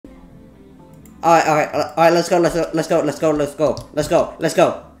Alright, let's go.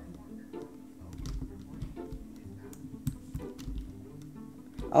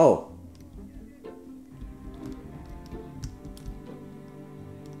 Oh.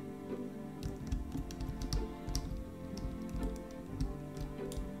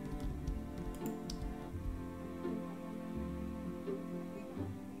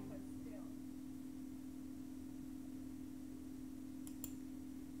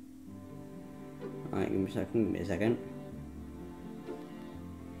 Alright, give me a second.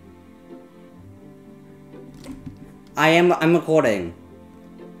 I'm recording.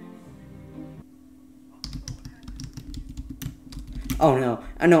 Oh no,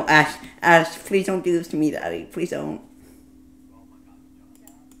 Ash, please don't do this to me, Daddy, please don't.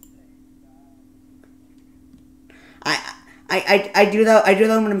 I do that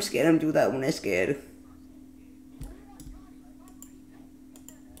when I'm scared, I do that when I'm scared.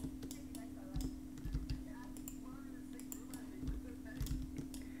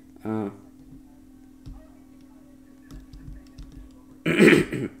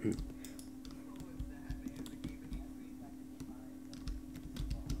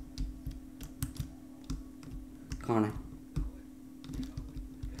 Connor.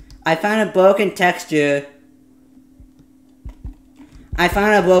 I found a broken texture. I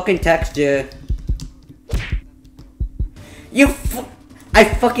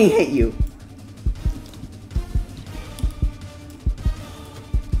fucking hate you.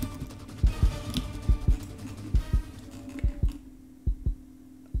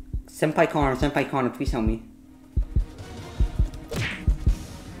 Senpai Connor, please help me.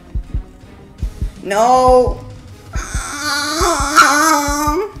 No!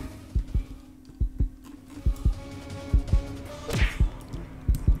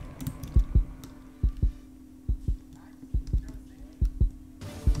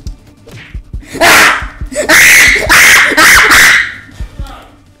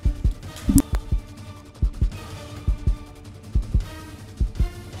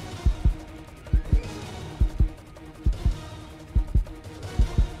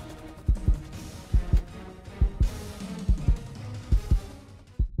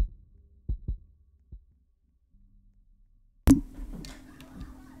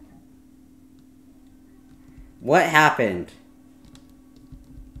 What happened?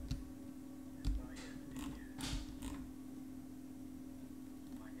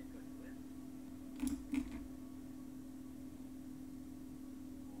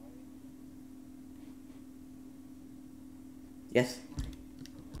 Yes.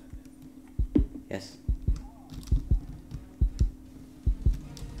 Yes.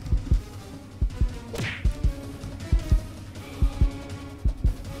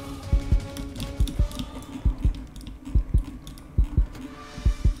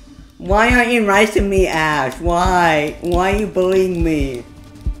 Why aren't you nice to me, Ash? Why? Why are you bullying me?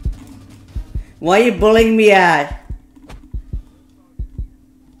 Why are you bullying me, Ash?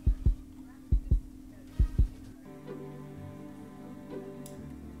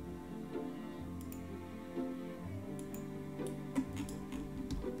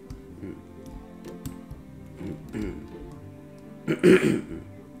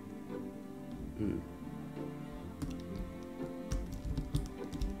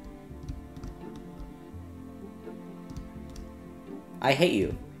 I hate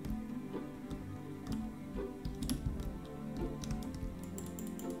you.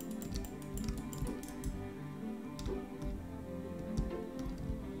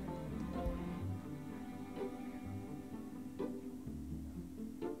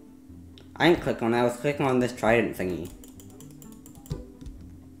 I didn't click on that, I was clicking on this trident thingy.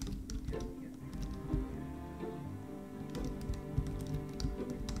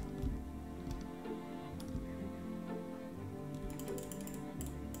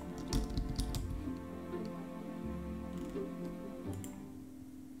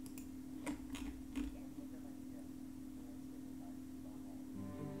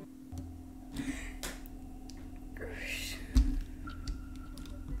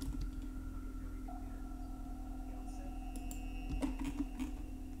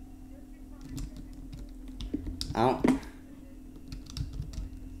 I don't...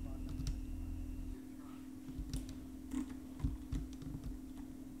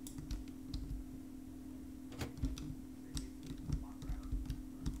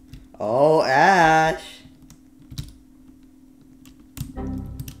 Oh, Ash.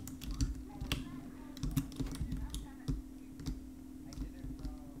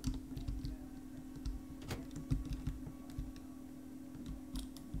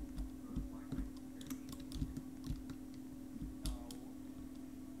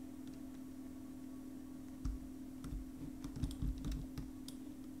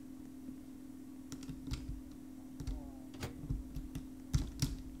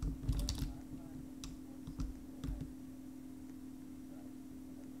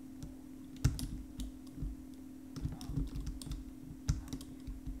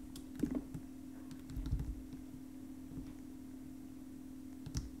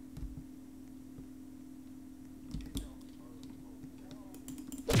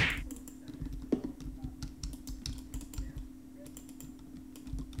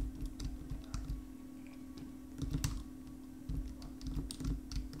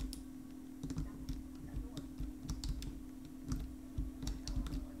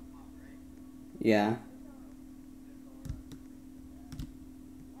 Yeah.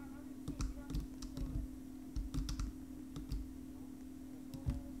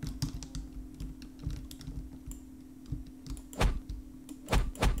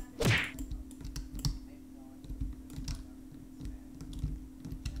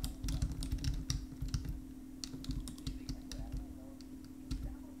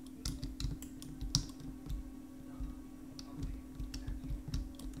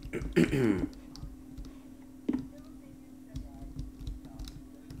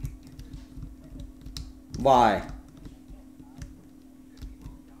 Why?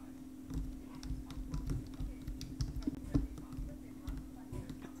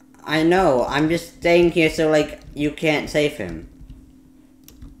 I know, I'm just staying here so, like, you can't save him.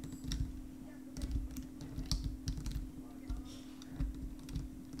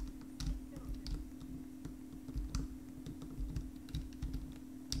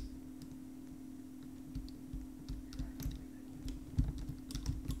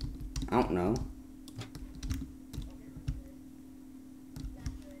 I don't know.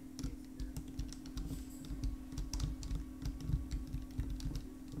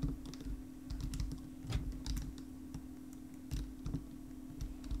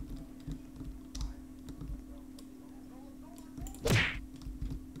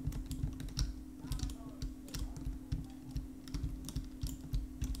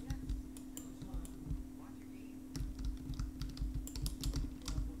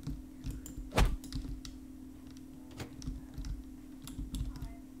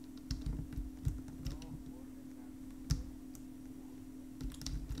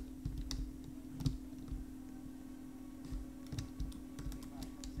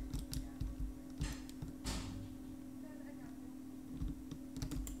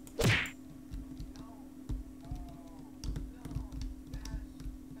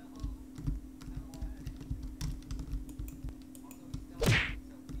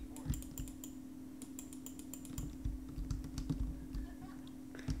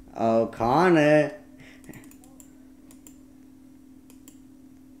 Oh, Connor.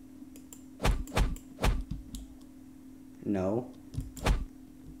 No.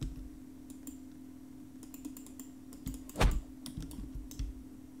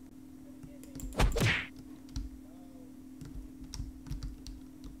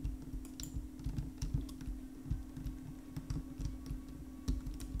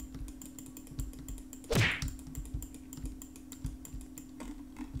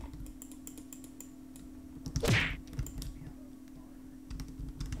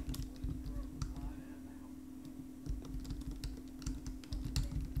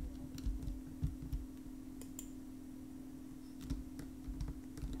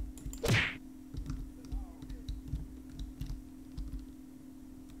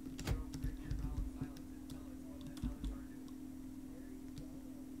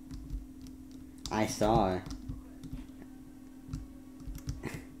 I saw.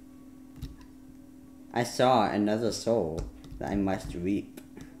 I saw another soul that I must reap.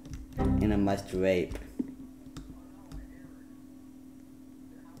 And I must rape.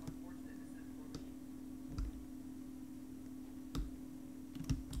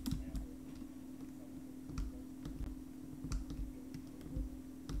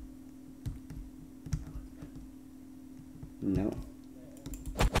 No.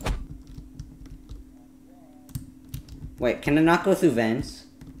 Wait, can I not go through vents?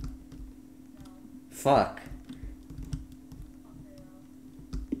 Fuck.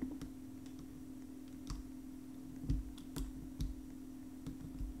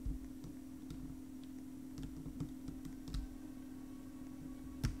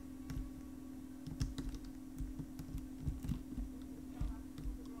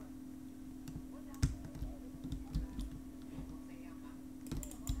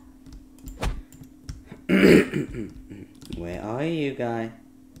 Where are you guys?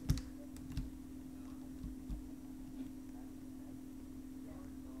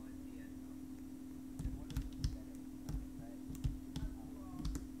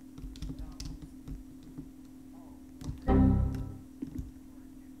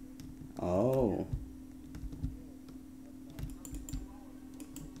 Oh.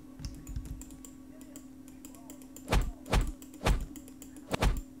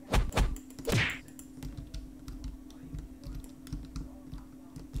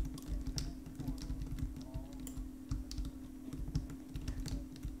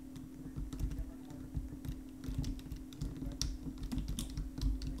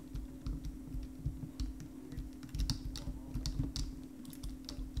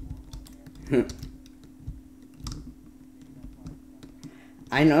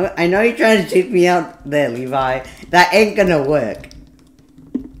 I know you're trying to cheat me out there, Levi. That ain't gonna work.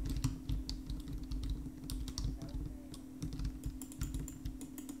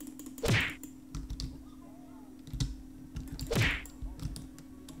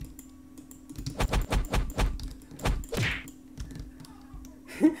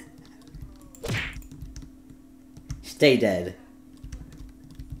 Stay dead.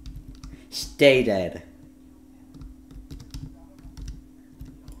 Stay dead.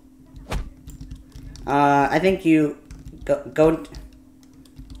 I think you go.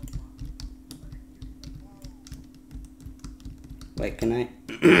 Wait, can I?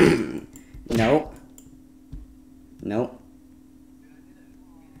 Nope. Nope.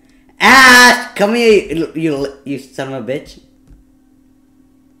 Ah! Come here, you son of a bitch.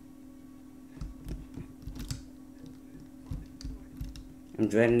 I'm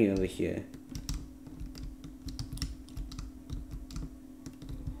dragging you over here.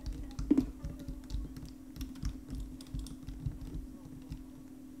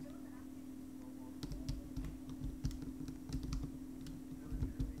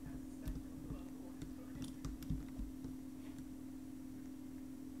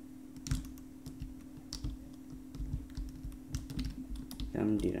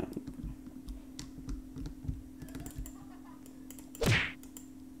 Dum-de-dum.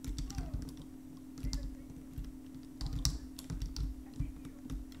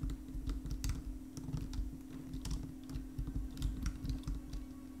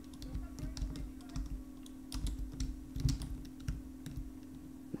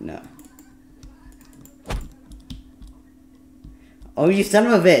 No. Oh, you son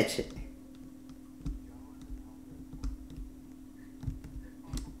of a bitch.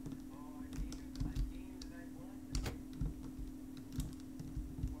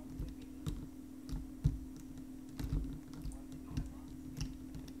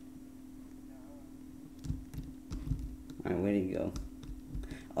 Alright, where'd he go?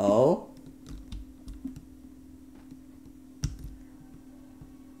 Oh?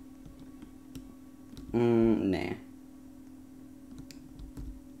 Nah.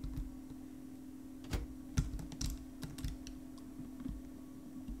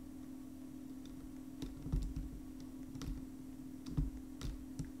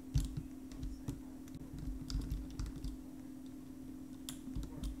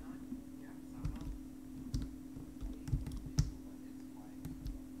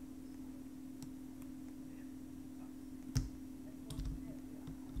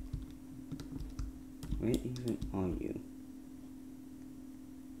 Where even are you?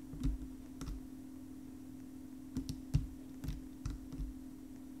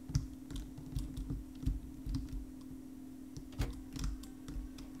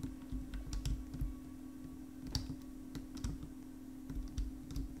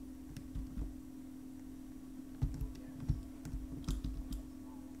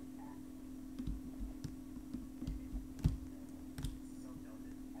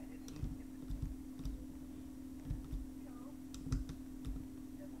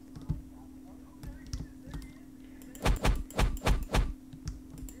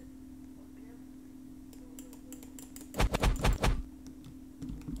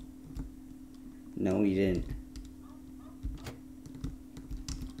 No, you didn't.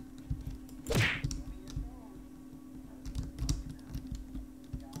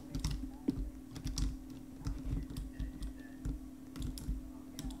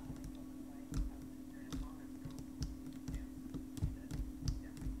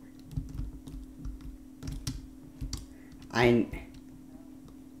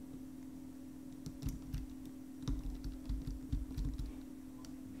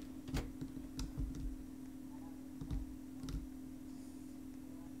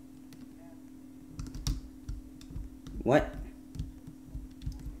 What?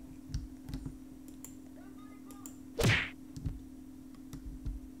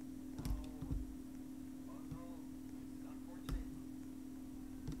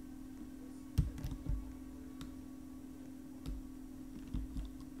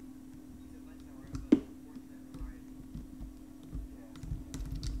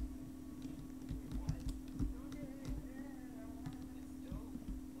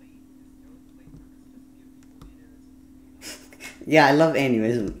 Yeah, I love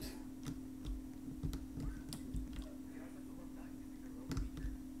aneurysms.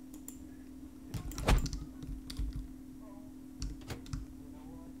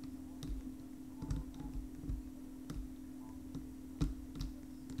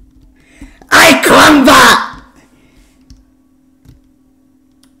 I crumble!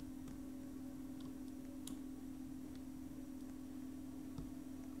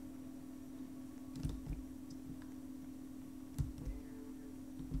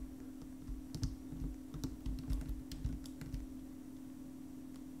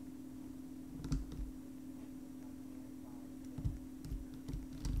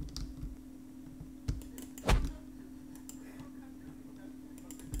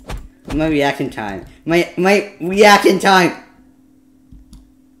 My reaction time. My reaction time.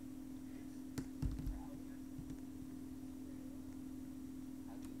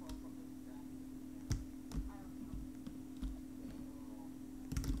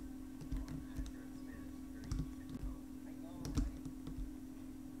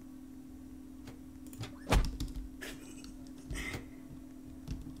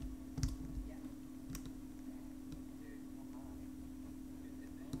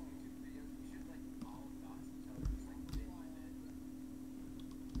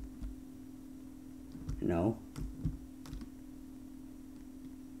 No.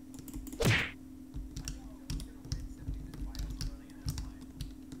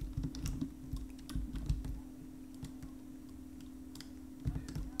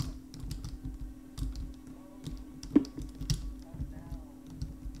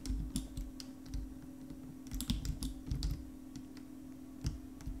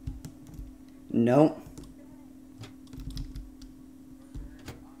 No.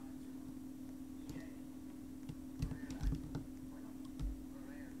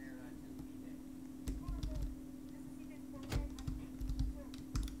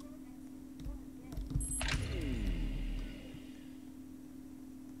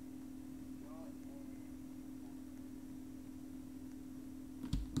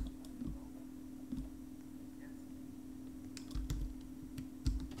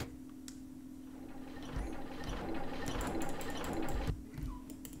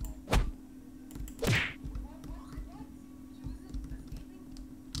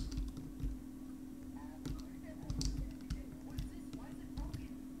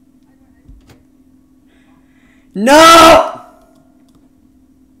 No!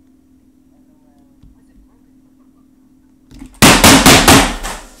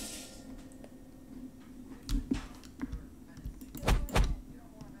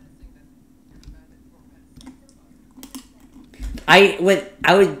 I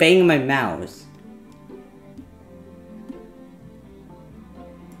was banging my mouse.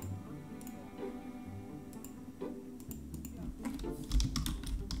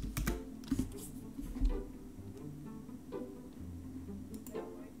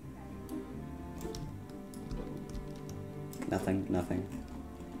 Nothing.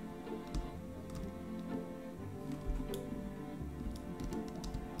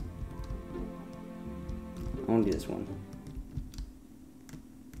 I want to do this one.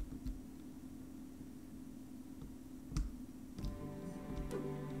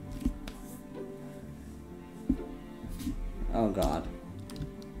 Oh God.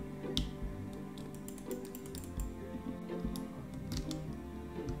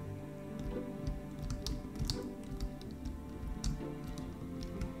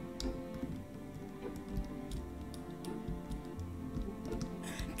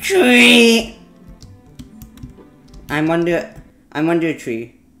 Tree. I'm under a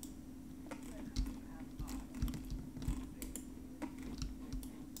tree.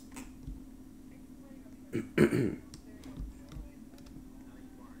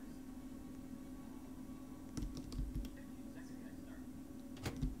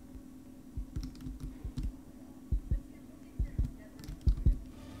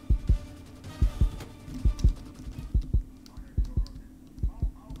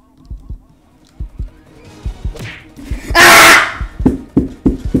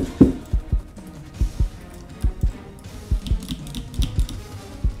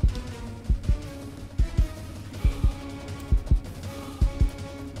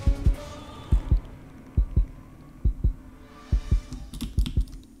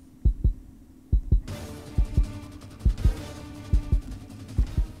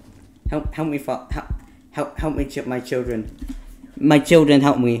 Help me, help me, my children. My children,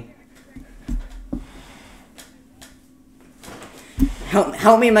 help me.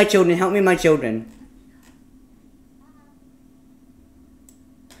 Help me, my children. Help me, my children.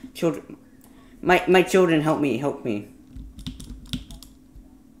 Children, my children, help me. Help me.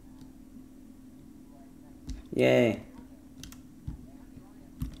 Yay.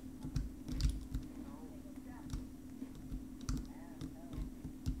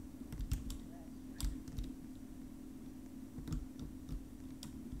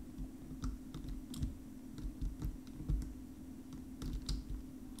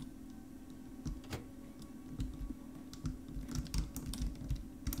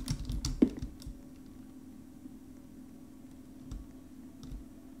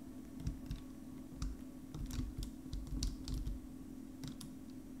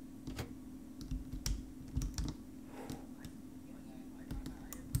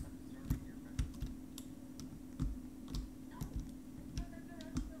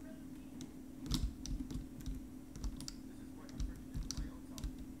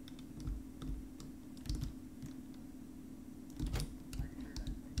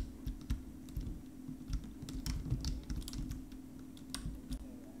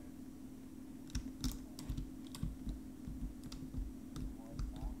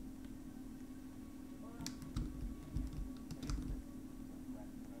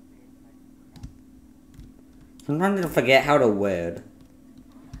 Sometimes I forget how to word.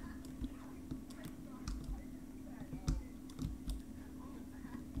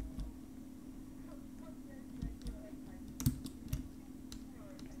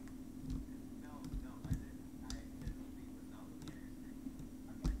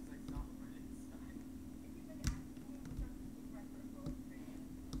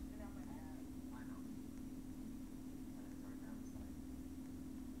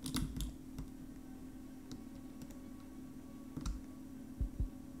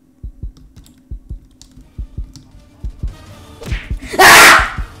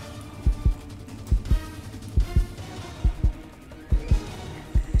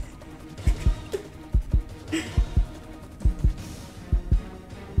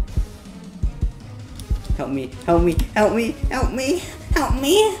 Help me, help me, help me, help me, help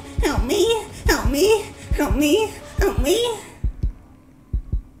me, help me, help me, help me, help me.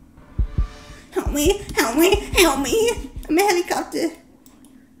 Help me, help me, help me. I'm a helicopter.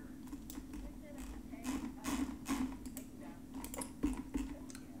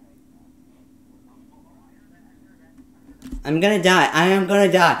 I'm gonna die. I am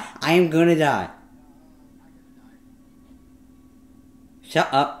gonna die. I am gonna die. Shut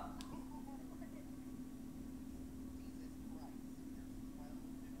up.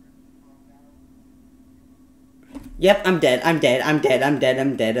 Yep, I'm dead. I'm dead. I'm dead. I'm dead.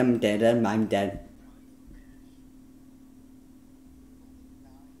 I'm dead. I'm dead. I'm dead.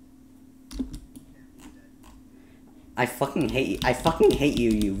 I fucking hate you. I fucking hate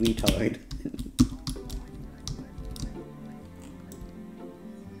you, you retard.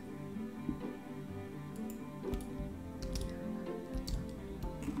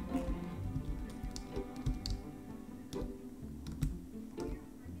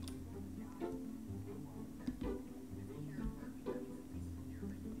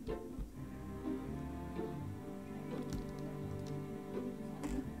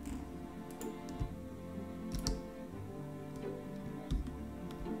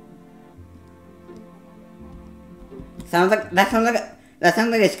 That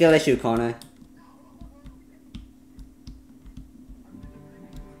sounds like a skill issue, Connor.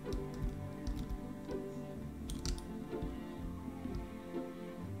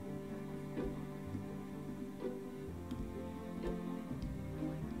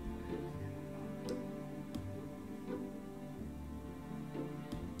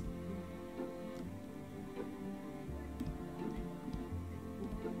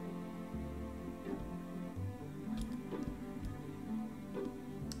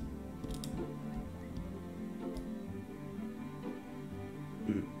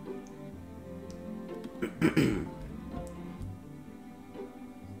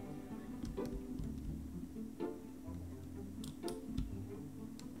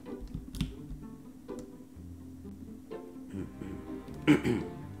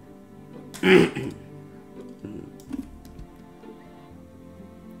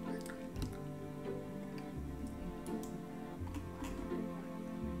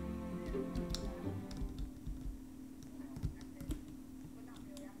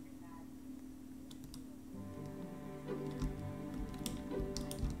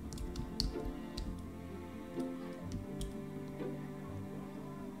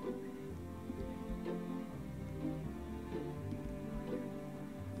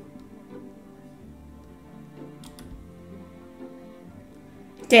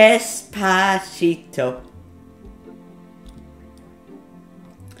 Despacito.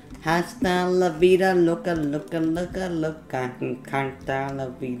 Hasta la vida loca, loca, loca, loca. Canta la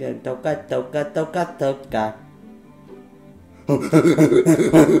vida toca, toca, toca, toca.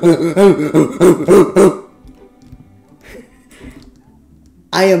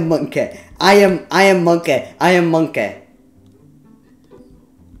 I am monkey. I am monkey. I am monkey.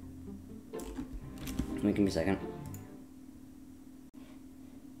 Give me a second.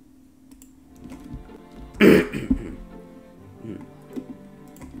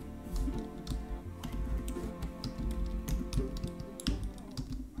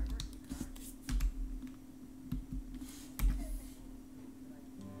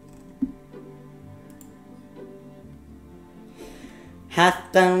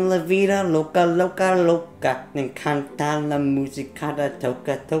 Hasta la vida loca, loca, loca. Me encanta la música de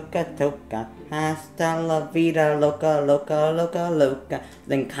toca, toca, toca. Hasta la vida loca, loca, loca, loca.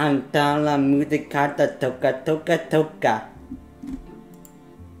 Me encanta la música de toca, toca, toca.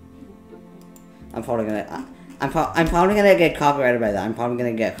 I'm probably gonna get copyrighted by that. I'm probably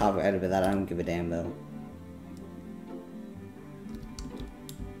gonna get copyrighted by that. I don't give a damn though.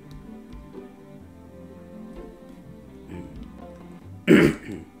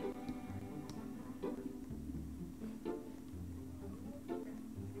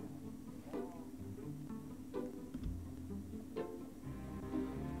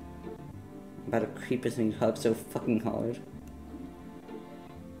 creepers need hugs so fucking hard.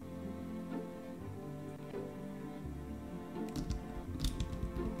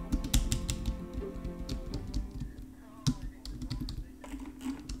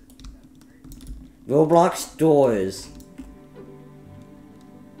 Roblox doors.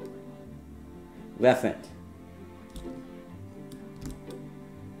 Reference.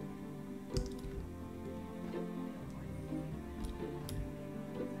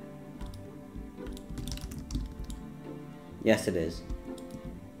 Yes, it is.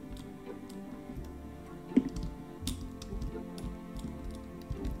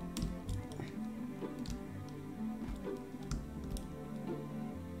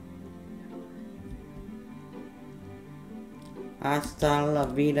 Hasta la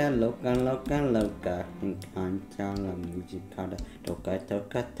vida loca, loca, loca. Encanta la música, toca,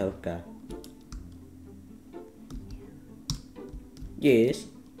 toca, toca. Yes.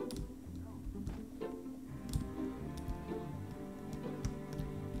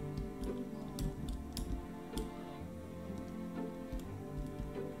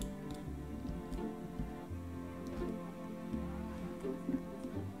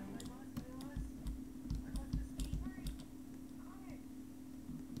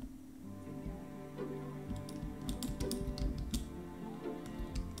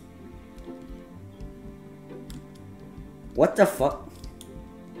 What the fuck?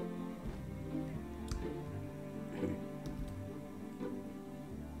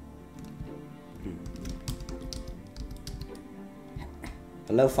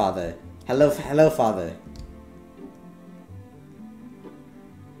 Hello, father. Hello, father.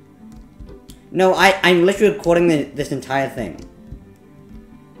 No, I'm literally recording this entire thing.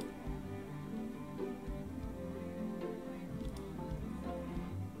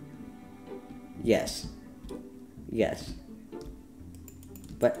 Yes. Yes.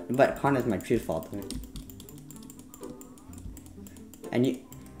 But Connor's my true father. And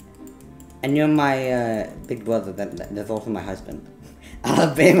you're my big brother that's also my husband.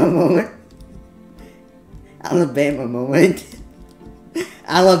 Alabama moment. Alabama moment.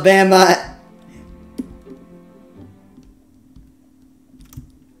 Alabama.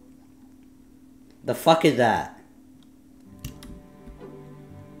 The fuck is that?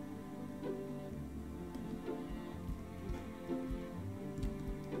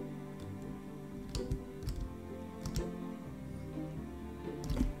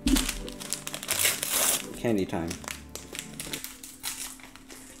 Candy time.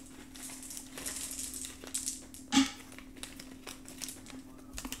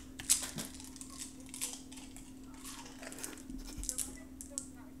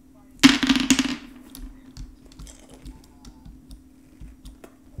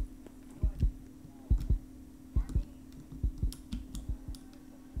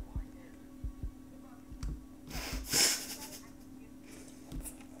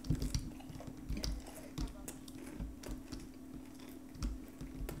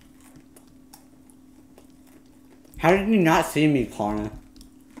 How did you not see me, Connor?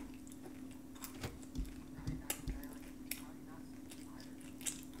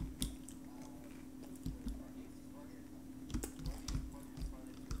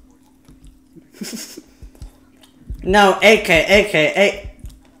 No, AK.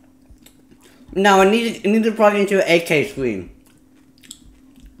 No, I need to plug into an AK screen.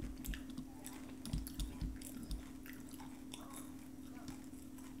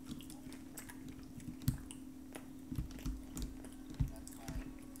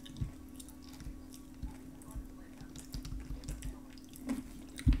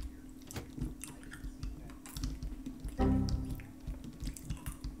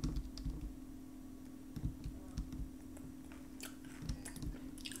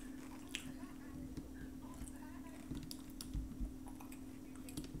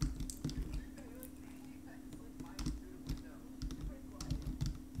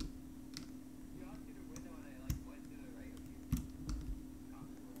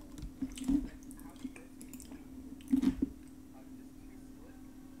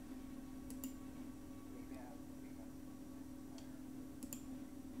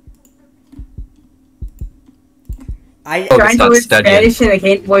 Trying to learn Spanish and I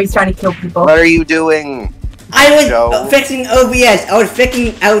hate boys trying to kill people. What are you doing? I was fixing OBS. I was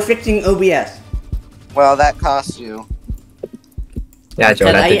fixing OBS. Well, that cost you. Yeah,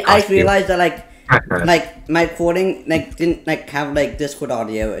 Joe, that did I cost you. realized that like my recording didn't have Discord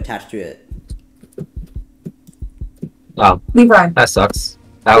audio attached to it. Oh, Levi. that sucks.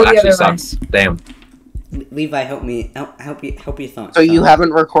 That actually sucks. Damn. Levi, help me. Help you. So you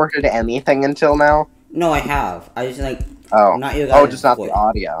haven't recorded anything until now? No, I have. I just Oh. not you guys. Oh, just not the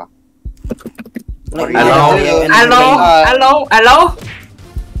audio. What are you Hello? gonna do? Hello?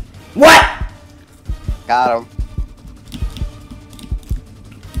 What? Got him.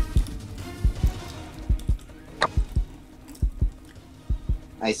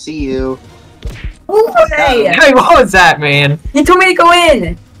 I see you. Hey! Hey, what was that, man? You told me to go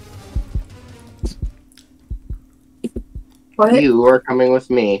in! What? You are coming with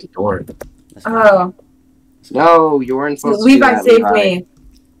me. Door. Oh. No, you weren't supposed to do Levi that, saved Levi. me.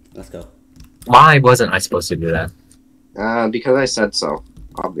 Let's go. Why wasn't I supposed to do that? Because I said so,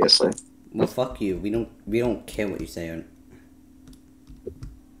 obviously. Well, fuck you. We don't care what you say.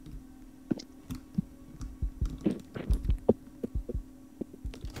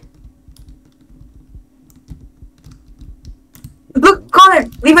 Look, Connor!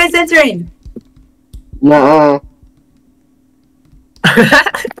 Levi's entering! No.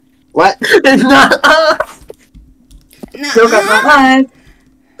 What? No. Still got my life.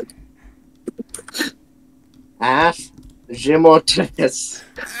 Ash Jimotis.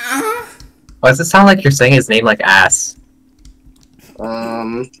 Why does it sound like you're saying his name like ass?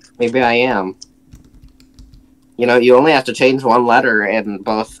 Maybe I am. You know, you only have to change one letter in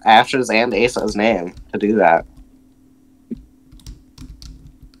both Ash's and Asa's name to do that.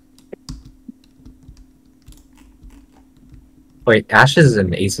 Wait, Ash's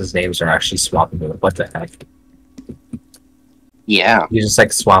and Ace's names are actually swappable. What the heck? Yeah. You just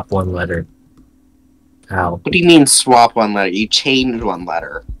like swap one letter. How? What do you mean swap one letter? You change one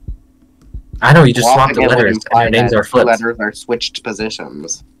letter. I know, you just swap the Swapping it would letters and imply their names that are two flipped. letters are switched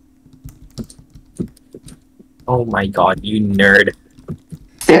positions. Oh my god, you nerd.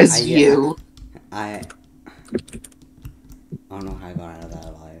 Says you. I don't know how I got out of that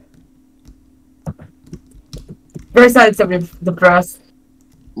alive. First side something the press.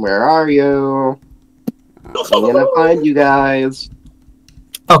 Where are you? I'm gonna find you guys.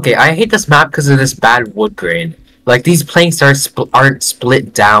 Okay, I hate this map because of this bad wood grain. Like, these planks aren't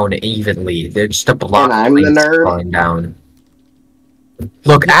split down evenly. They're just a block And I'm of the planks nerd. falling down.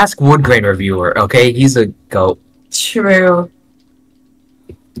 Look, ask wood grain reviewer, okay? He's a goat. True.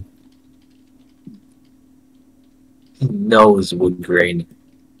 He knows wood grain.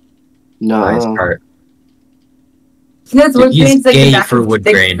 Nice No. part. Because wood He's grain's like gay the back for of- wood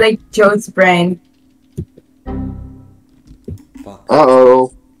like- grain. Like Joe's brain. Fuck.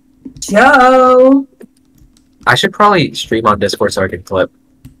 Uh-oh. Joe! I should probably stream on Discord so I can clip.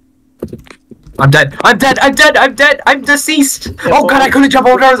 I'm dead. I'm dead. I'm dead. I'm dead. I'm deceased. Oh god, I couldn't jump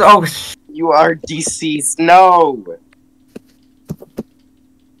over doors. Oh, You are deceased. No!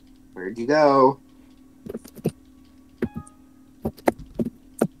 Where'd you go?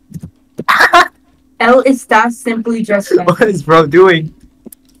 L is that simply just like what is bro doing?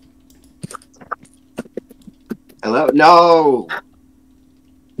 Hello? No!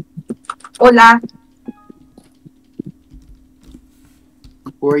 Hola.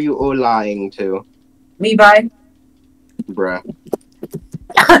 Who are you all lying to? Levi. Bruh.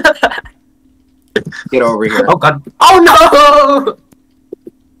 Get over here. Oh god. Oh no!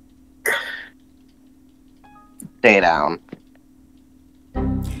 Stay down.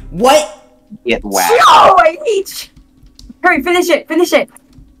 What? Get Joe! whacked. I hate you. Hurry, finish it, finish it.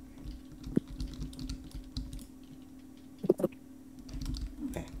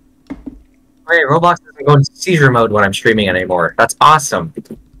 Great, Roblox doesn't go into seizure mode when I'm streaming anymore. That's awesome.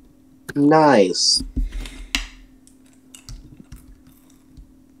 Nice.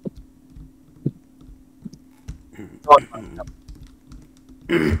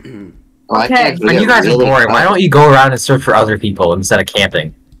 Well, I Okay. can't When get you guys really are boring, why far. don't you go around and search for other people instead of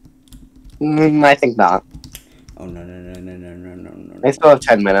camping? I think not. Oh no no no no no no no no. I still have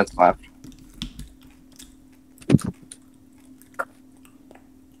 10 minutes left.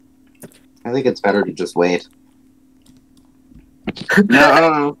 I think it's better to just wait.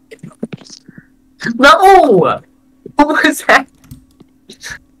 No! No! What was that?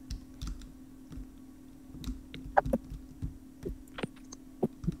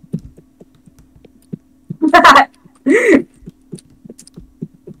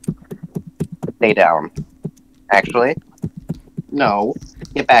 Stay down. Actually, no.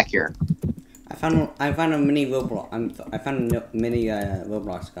 Get back here. I found a mini Roblox. I found a mini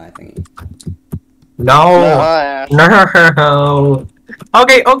Roblox guy thingy. No! Ash. No!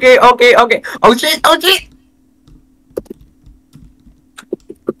 Okay, okay, okay, okay. Oh shit, oh shit!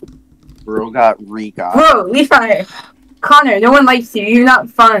 Bro got recon. Bro, Levi. Connor, no one likes you. You're not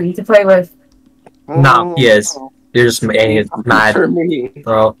fun to play with. No, he is. You're just mad, For me.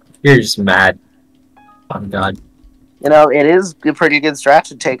 bro. You're just mad. Oh god. You know, it is a pretty good strat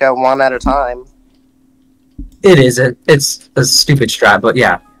to take out one at a time. It isn't. It's a stupid strat, but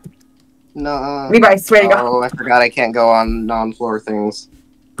yeah. No. Levi, I swear to God. Oh, I forgot I can't go on non-floor things.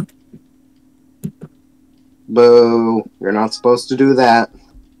 Boo. You're not supposed to do that.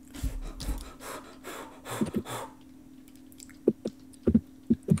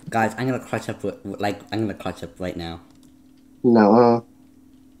 Guys, I'm gonna clutch up I'm gonna clutch up right now. No.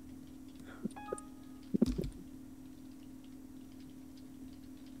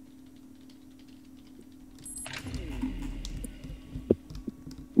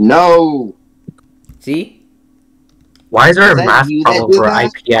 No. See? Why is there Is a that math you that problem do for that?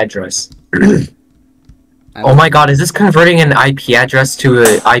 IP address? Oh my god, is this converting an IP address to a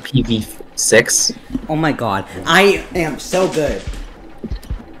IPv6? Oh my god. I am so good.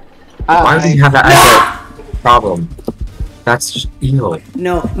 Why would you have that as a problem? That's just evil.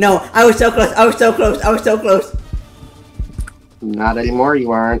 No, I was so close, I was so close. Not anymore,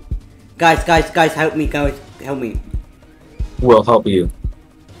 you aren't. Guys, help me, help me. We'll help you.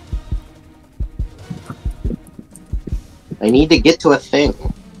 I need to get to a thing.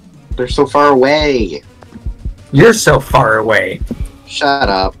 They're so far away. You're so far away. Shut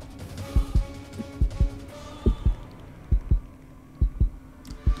up.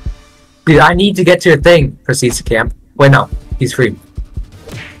 Dude, I need to get to a thing, proceeds to camp. Wait, no. He's free.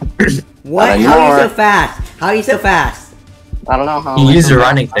 What? Not How are you anymore. so fast? How are you so fast? I don't know how. He I used a come back.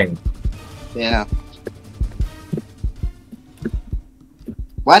 running thing. Yeah.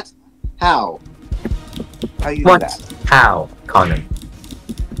 What? How? How you What? do that? How, Conan?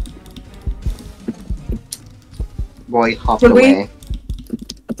 Boy hopped Should we- away.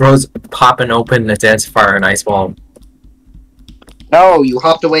 Bro's popping open the dance fire and ice wall. No, you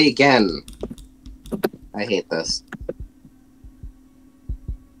hopped away again. I hate this.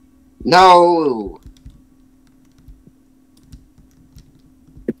 No!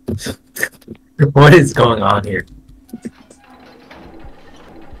 What is going on here?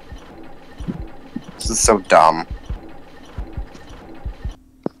 This is so dumb.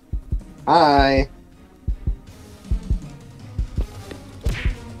 Hi.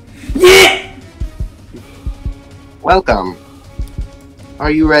 Yeah! Welcome.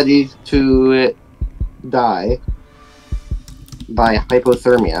 Are you ready to die by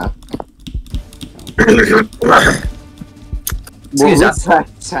hypothermia? What Excuse was that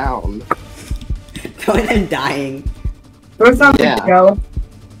sound? Going and dying. Where's that Yeah. to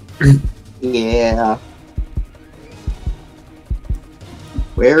go? Yeah.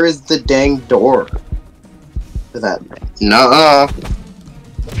 Where is the dang door? Is that? Nuh-uh.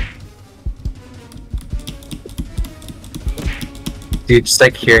 Dude, just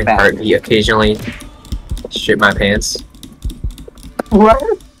like hearing heartbeat occasionally. Shit my pants. What?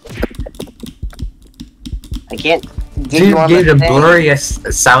 I can't get Dude you on gave the a thing. glorious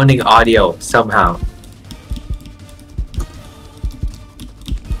sounding audio somehow.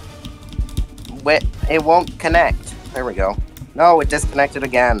 Wait, it won't connect. There we go. No, it disconnected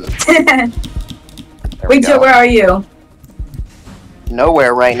again. There we Wait, Joe, go. where are you?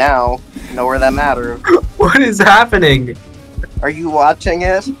 Nowhere right now. Nowhere that matters. What is happening? Are you watching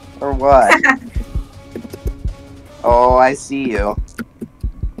it? Or what? Oh, I see you.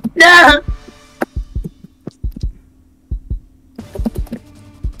 Yeah!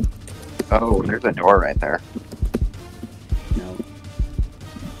 Oh, there's a door right there. No.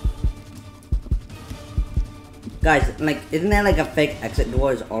 Guys, like, isn't there like a fake exit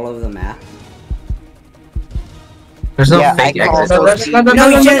doors all over the map? There's no yeah, I fake can exit. also see No,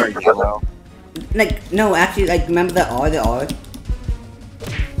 you the shouldn't. color yellow. Like, no, actually, like, remember the R?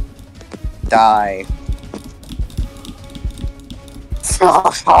 Die.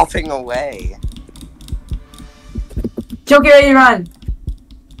 Stop hopping away. Joe, get ready to run.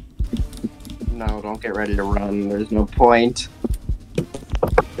 No, don't get ready to run. There's no point.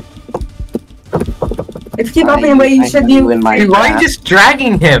 If you keep I- opening away, you I should have be. you in my Dude, why are you grasp. just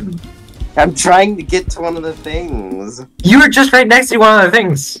dragging him? I'm trying to get to one of the things. You were just right next to one of the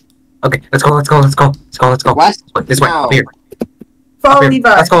things. Okay, let's go. What? This way, How? up here. Follow Up here. Levi.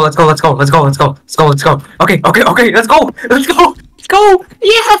 Let's go. Okay. Let's go.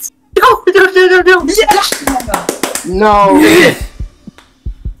 Yes. Go. No!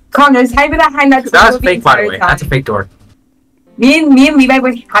 Connors, hide behind that table That was the fake, by the entire way. time. That's a fake door. Me and Levi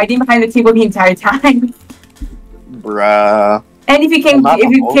were hiding behind the table the entire time. Bruh. And if you came, Not the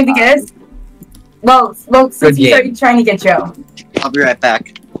if you whole came to get us, well, since Good you game. started trying to get Joe. I'll be right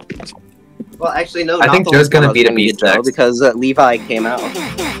back. Well, actually, no. I not think the Joe's whole time gonna I was beat a get beast Joe next. because Levi came out.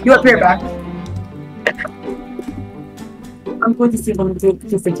 You up here, back. I'm going to see one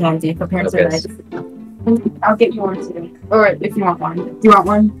just a candy for parents Okay. are nice. And I'll get you one too. Or if you want one. Do you want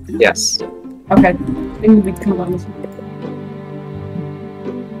one? Yes. Okay. Then we come on this one.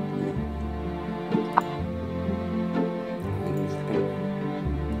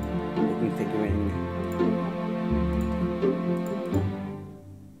 figuring.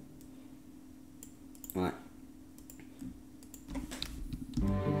 What?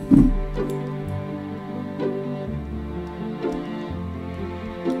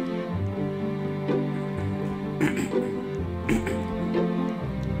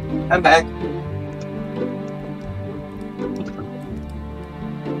 I'm back.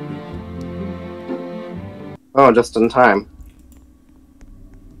 Oh, just in time.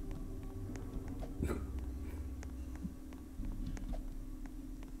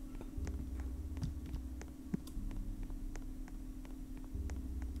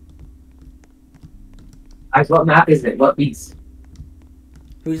 Guys, what map is it? What beast?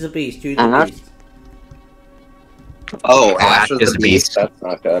 Who's the beast? Who's the Uh-huh. beast? Oh, Ash Ash is is the the beast. beast. That's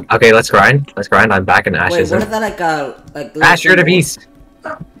not good. Okay, let's grind. Let's grind. I'm back in Wait, Ashes. what is that like Ash, you're the symbol- beast.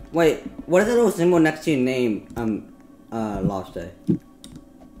 Wait, what is that little symbol next to your name? Lobster.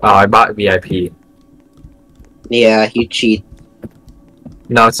 Oh, I bought VIP. Yeah, you cheat.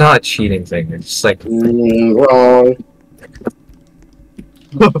 No, it's not a cheating thing. It's just like Wrong.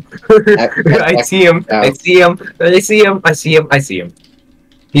 I see him. I see him. I see him. I see him. I see him.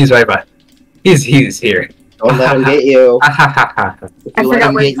 He's right by. He's here. Don't let him get you. I If you let forgot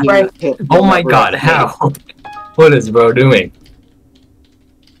him where get it's right. you, Oh you'll my never god, escape. how? What is bro doing?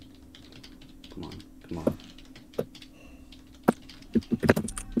 Come on, come on.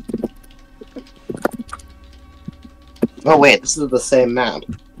 Oh wait, this is the same map,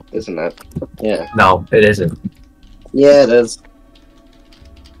 isn't it? Yeah. No, it isn't. Yeah, it is.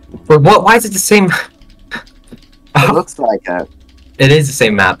 But what? Why is it the same? It looks like it. It is the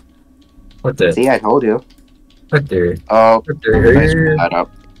same map. What the? See, I told you. What the? Oh, What I screwed the? that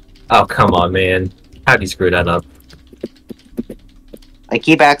up. Oh come on, man! How'd you screw that up? I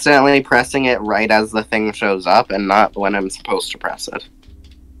keep accidentally pressing it right as the thing shows up, and not when I'm supposed to press it.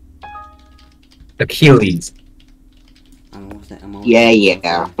 Achilles. I'm almost there, I'm almost Yeah, there, I'm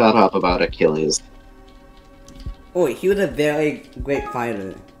yeah. almost there. Shut up about Achilles. Oh, he was a very great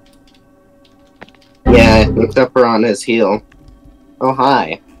fighter. Yeah, except for on his heel. Oh,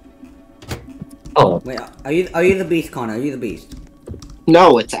 hi. Oh, Wait, are you the beast, Connor? Are you the beast?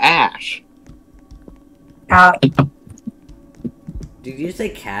 No, it's Ash. Did you say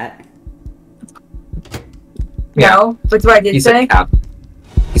cat? yeah. No, that's what I did He say. said cat.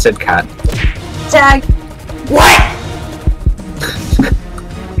 He said cat. Tag. What?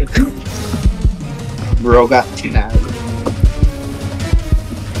 Bro got tagged.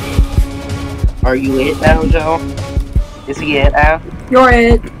 Are you it now, Joe? Is he it, Ash? You're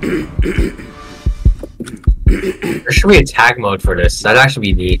it. There should be a tag mode for this. That'd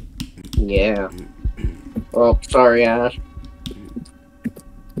actually be neat. Yeah. Oh, sorry, Ash.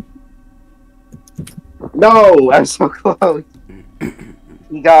 No, I'm so close.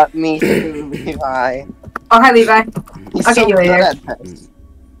 He got me too, Levi. Oh, hi, Levi. He's I'll so get you good later. at this.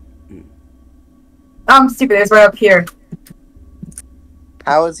 I'm stupid. It's right up here.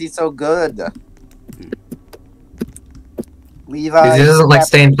 How is he so good? Levi. Because he doesn't like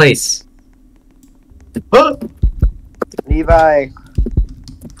stay in place. Levi.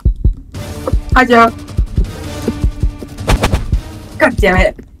 Hi, Joe. God damn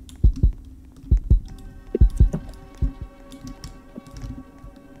it.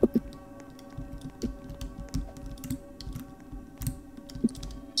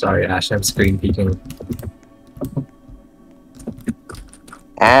 Sorry, Ash, I'm screen peeking.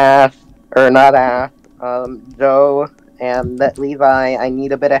 Ash, or not Ash, Joe and Levi, I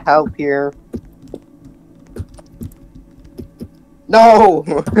need a bit of help here. No!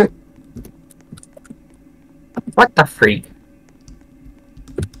 What the freak?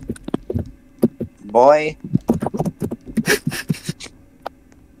 Boy.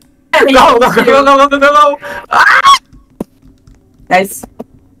 No, no! Ah! Nice.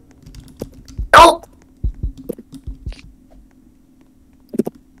 No!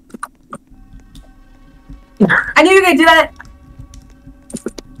 I knew you were gonna do that.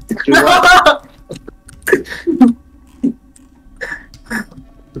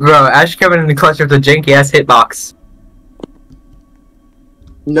 Bro, Ash coming in the clutch with a janky ass hitbox.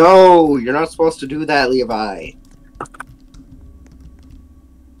 No, you're not supposed to do that, Levi.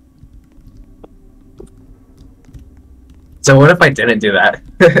 So what if I didn't do that?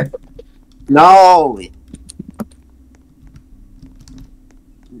 No!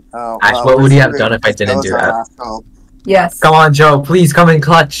 Oh, Ash, well, what would we're you have screwed. done if I didn't That do was our that? last hope. Yes. Come on, Joe, please come in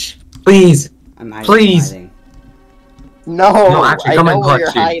clutch. Please. I'm hiding. Please. I'm hiding. No, No, actually, I come know in where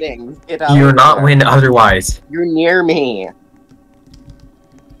you're clutch, dude. hiding. Get out You're of not there. win otherwise. You're near me.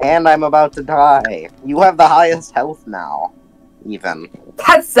 And I'm about to die. You have the highest health now. Even.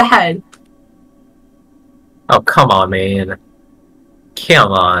 That's sad. Oh, come on, man.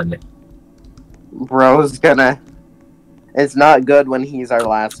 Come on. Bro's gonna... It's not good when he's our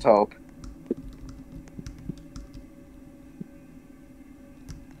last hope.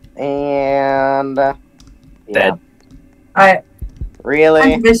 And... yeah. Dead. I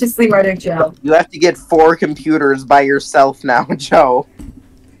Really? viciously murdered Joe. You have to get 4 computers by yourself now, Joe.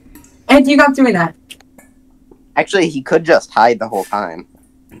 And you got doing that. Actually, he could just hide the whole time.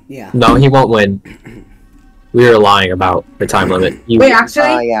 Yeah. No, he won't win. We were lying about the time limit. Wait,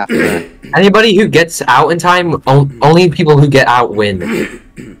 actually? Yeah. Sure. Anybody who gets out in time, only people who get out win.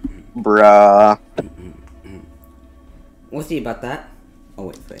 Bruh. We'll see about that. Oh,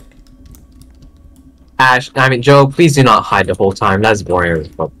 wait, frick. Ash, I mean, Joe, please do not hide the whole time. That's boring as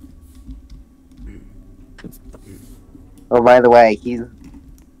fuck. Oh, by the way,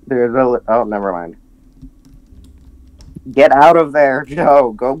 there's a... Oh, never mind. Get out of there,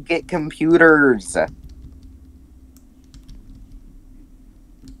 Joe. Go get computers.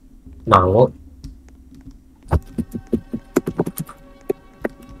 No, what?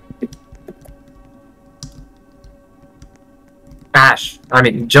 Ash, I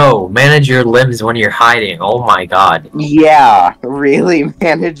mean, Joe, manage your limbs when you're hiding. Oh my god. Yeah, really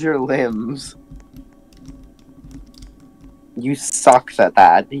manage your limbs. You sucked at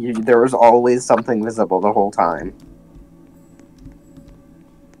that. There was always something visible the whole time.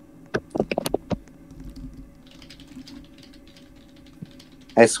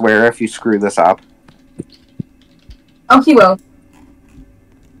 I swear if you screw this up. Oh, he will.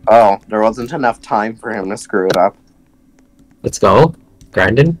 Oh, there wasn't enough time for him to screw it up. Let's go.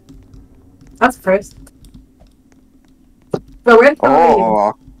 Brandon? That's first. But where's the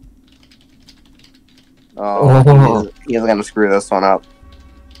Oh. Oh, he's gonna screw this one up.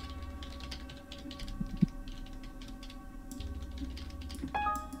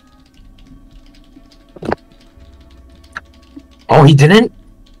 Oh, he didn't?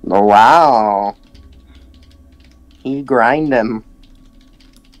 Oh, wow. He grindin'.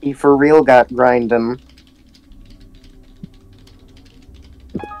 He for real got grindin'.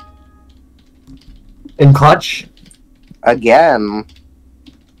 In clutch? Again.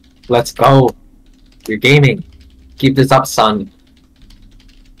 Let's go. You're gaming. Keep this up, son.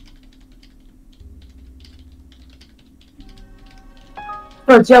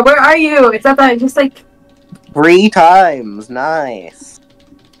 Oh, Joe, where are you? It's not that, just like... 3 times. Nice.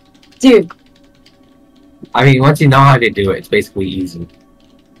 Dude. I mean, once you know how to do it, it's basically easy.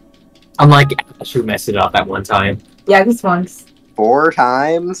 Unlike Ash, who messed it up at one time. Yeah, just once. 4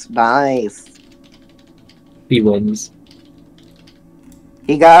 times? Nice. He wins.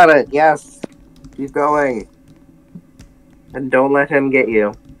 He got it. Yes. Keep going. And don't let him get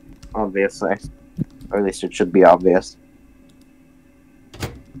you. Obviously. Or at least it should be obvious.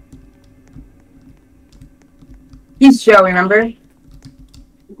 He's Joe, remember?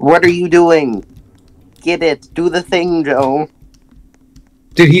 What are you doing? Get it. Do the thing, Joe.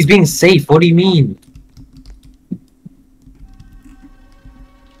 Dude, he's being safe. What do you mean?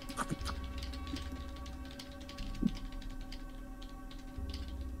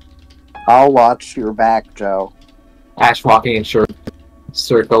 I'll watch your back, Joe. Ash walking in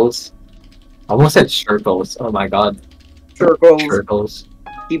circles. I almost said circles. Oh my god. Circles. Circles.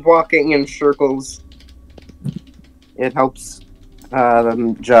 Keep walking in circles. It helps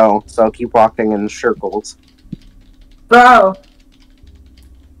Joe, so keep walking in circles. Bro.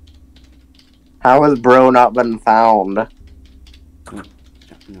 How has Bro not been found?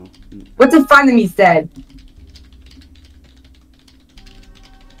 No. What's in front of me, he's dead.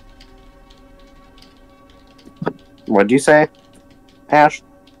 What'd you say, Ash?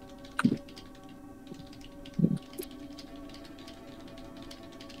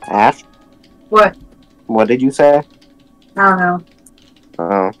 Ash? What? What did you say? I don't know.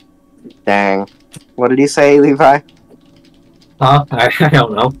 Oh. Dang. What did you say, Levi? Huh? I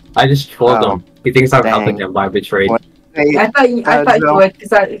don't know. I just told Oh, him. He thinks I'm dang. helping him by betrayed. What? Hey, I thought you Joe. would,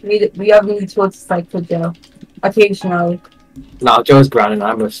 because we have need tools like for Joe. Occasionally. No, Joe's grounded.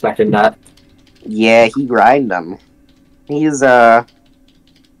 I'm respecting that. yeah, he grinded them. He's, Alright,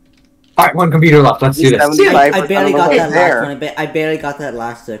 1 computer left. Let's do He's this. 75 I barely of the got way that there. last one. I barely got that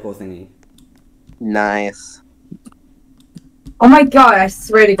last circle thingy. nice. Oh my god, I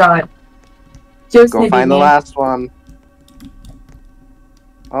swear to god. Joe's Go gonna find beat the me. last one.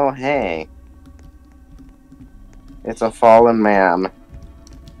 Oh, hey. It's a fallen man.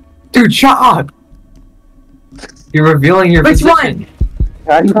 Dude, shut up! You're revealing your Which position.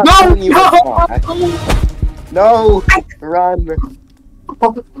 I'm not No! telling you which one. No! Run!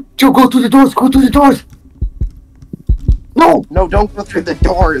 Joe, go through the doors! Go through the doors! No! No, don't go through the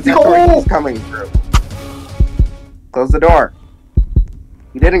doors. That's No! where he's coming through. Close the door.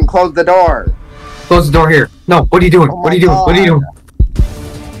 You didn't close the door. Close the door here. No, what are you doing? Oh What are my you doing? What are you doing?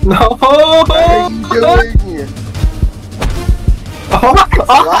 No! What are you doing? Oh my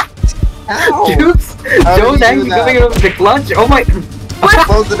god! What? How? Dukes! How did Joe's you actually do that? giving him the clutch. Oh my!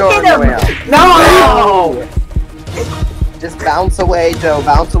 Close the door on Hit the way him. out. No! Just bounce away, Joe.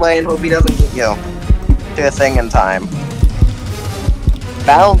 Bounce away and hope he doesn't get you. Do a thing in time.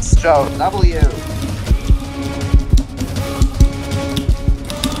 Bounce, Joe. W.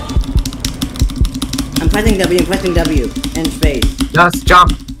 I'm pressing W, and space. Just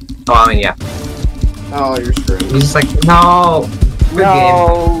jump. Oh, I mean, yeah. Oh, you're screwed. He's just like, no. Good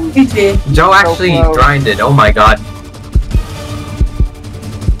No. GG. game. Joe actually close. grinded. Oh my god.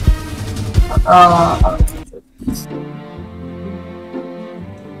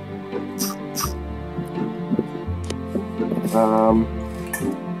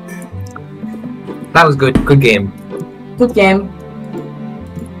 That was good. Good game. Good game.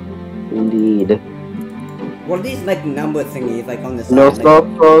 Indeed. What are these like number thingies like on the side?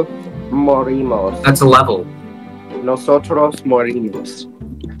 Nosotros morimos. That's a level. Nosotros morimos.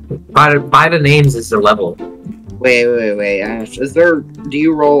 By the names is the level. Wait, Ash. Do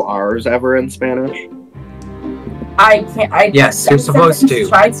you roll R's ever in Spanish? I can't. Yes, you're supposed to.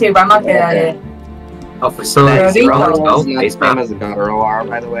 Try to, but I'm not good at it. Oh, facilities. There we Roblox. go. Oh, It's not base the same map. as a guttural R,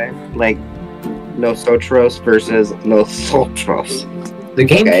 by the way. Like, Nosotros versus Nosotros. The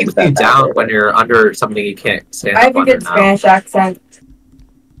game Okay, keeps that- you down when you're under something you can't stand I have up a under good now. Spanish accent.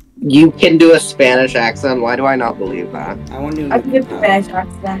 You can do a Spanish accent. Why do I not believe that? I want to do I have a good nuclear power. Spanish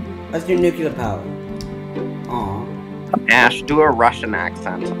accent. Let's do nuclear power. Aw. Ash, do a Russian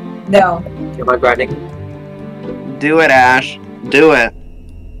accent. No. Am I grinding? Do it, Ash. Do it.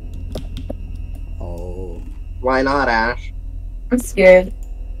 Oh. Why not, Ash? I'm scared.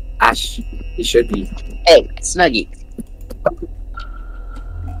 Ash, you should be. Hey, Snuggy.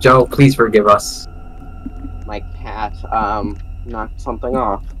 Joe, please forgive us. My cat, knocked something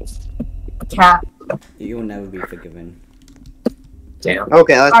off. Cat. You will never be forgiven. Damn.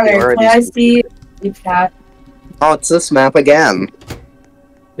 Okay, let's see. Alright, Where are can I these? see the cat? Oh, it's this map again.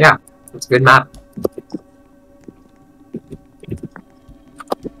 It's a good map.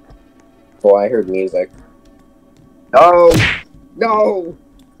 Oh, I heard music. Oh! No!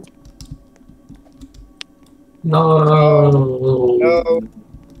 No. No!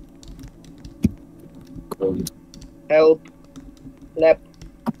 Help! Lep!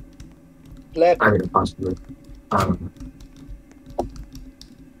 Lep! I'm gonna possibly.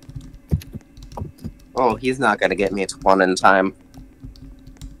 Oh, he's not gonna get me to one in time.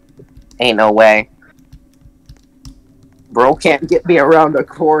 Ain't no way. Bro can't get me around a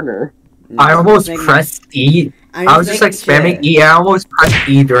corner. I almost Thinking- pressed E. I'm I was just like thinking spamming E. I almost pressed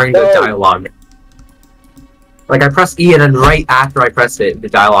E during the No. dialogue. Like I pressed E and then right after I pressed it, the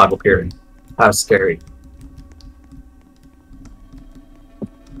dialogue appeared. That was scary.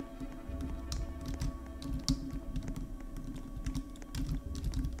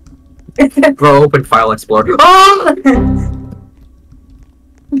 Bro, open File Explorer. Oh!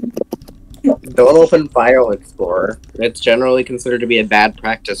 Don't open File Explorer. It's generally considered to be a bad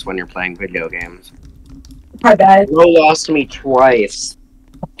practice when you're playing video games. My bad. Bro lost me twice.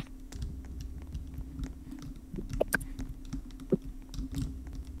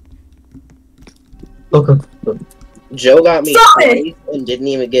 Okay. Joe got me Stop twice it! and didn't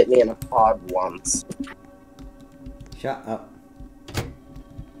even get me in a pod once. Shut up.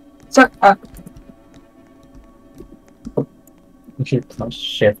 Shut up. You should press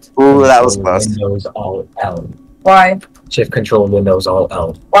Shift. Ooh, that was Control, close. Windows Alt L. Why? Shift Control Windows Alt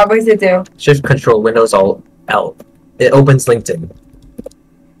L. What does it do? Shift Control Windows Alt L. It opens LinkedIn.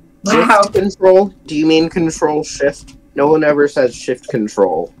 Wow. Shift control? Do you mean control shift? No one ever says shift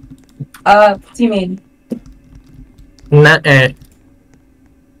control. What do you mean? Nah.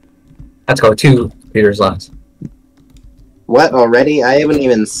 Let's go. 2 computers left. What, already? I haven't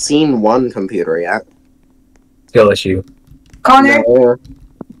even seen one computer yet. Skill issue. Connor? No.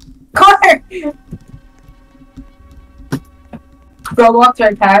 Connor! Roblox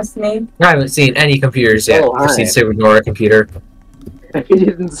right past me. I haven't seen any computers yet. Oh, hi. Proceeds to ignore a computer. I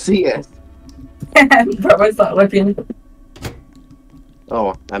didn't see it. Bro was not looking.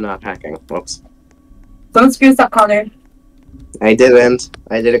 Oh, I'm not hacking. Whoops. Don't screw this up, Connor. I didn't.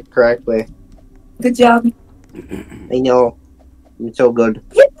 I did it correctly. Good job. I know. I'm so good.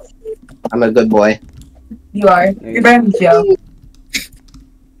 I'm a good boy. You are. You're better than Joe.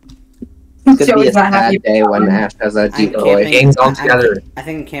 Could Joe be a is not happy. sad day when Ash has a deep I'm voice. camping. Gangs all together. I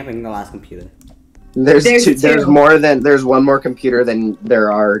think I'm camping the last computer. There's There's there's two. more than there's one more computer than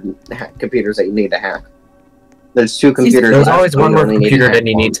there are computers that you need to hack. There's two computers. There's left, always so one you more only need to computer hack than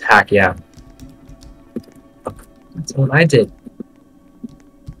you one. need to hack, yeah. That's what I did.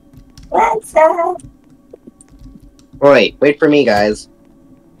 What's that? Wait for me, guys.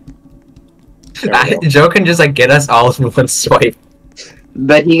 There we go. Joe can just like get us all in one swipe.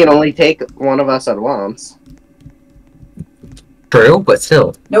 But he can only take one of us at once. True, but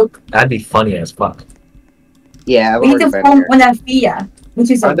still. Nope. That'd be funny as fuck. Yeah, I've We need already to been form here. una FIA,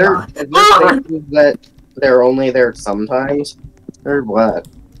 which is Are a there, lot. is there places that they're only there sometimes? Or what?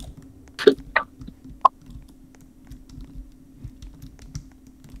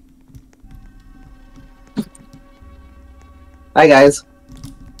 Hi, guys.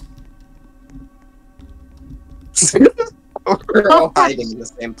 We're all hiding in the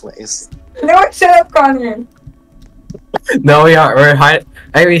same place. No, shut up, Connor. No, we aren't. We're hiding.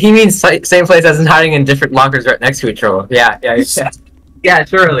 I mean, he means same place as in hiding in different lockers right next to each other. Yeah. Yeah,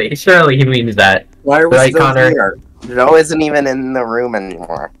 surely he means that. Why are we Right, still Connor? here? Joe isn't even in the room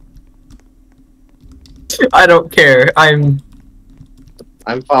anymore. I don't care. I'm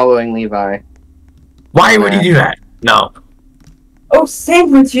following Levi. Why would he do that? No. Oh,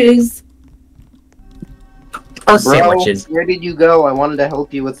 sandwiches. Oh, Bro, sandwiches. where did you go? I wanted to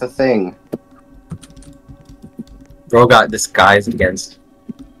help you with the thing. Bro got disguised against.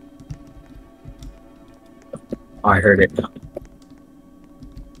 Oh, I heard it.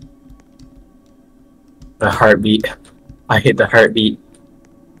 The heartbeat. I hit the heartbeat.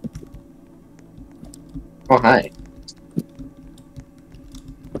 Oh, hi.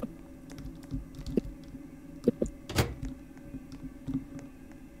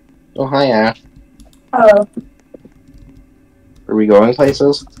 Oh, hi, Ash. Oh, Are we going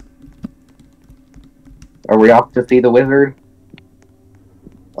places? Are we off to see the wizard?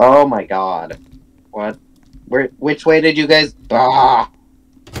 Oh my god. What? Which way did you guys... Ah!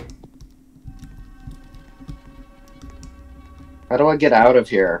 How do I get out of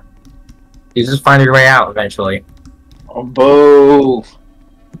here? You just find your way out eventually. Oh, boo!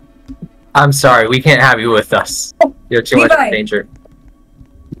 I'm sorry, we can't have you with us. You're too much Levi. in danger.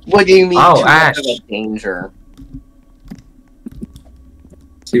 What do you mean Oh, too much Ash. of a danger?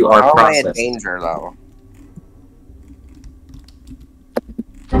 To our How am I in process. danger, though?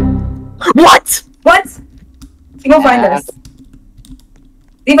 What? what? He gonna find Yeah. us.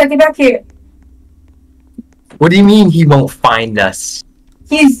 Levi, get back here. What do you mean he won't find us?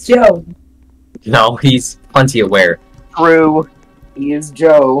 He's Joe. No, he's plenty aware. True. He is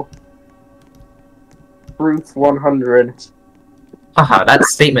Joe. Truth 100. Haha, that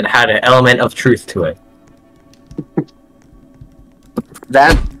statement had an element of truth to it.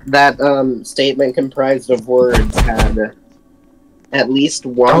 That statement comprised of words had at least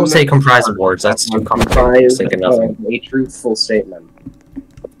one. Don't say comprised of words, that's too complicated. Just comprised think of nothing. of a truthful statement.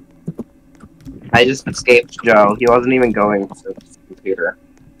 I just escaped Joe. He wasn't even going to the computer.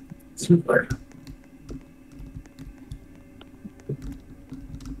 Super.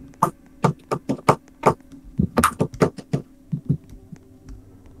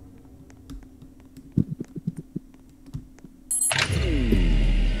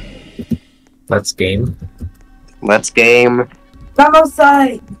 Let's game. Let's game. Vamos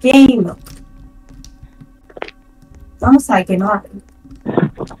a game. Vamos a gamear.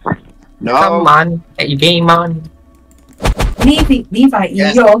 No. Come on, get your game on. Levi y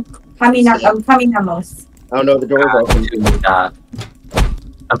Yes. yo caminamos. Oh no, the door's open.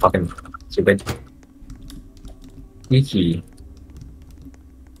 I'm fucking stupid. Yiki.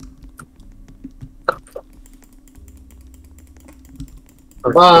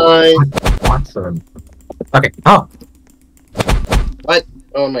 Bye. Awesome. Okay. Oh,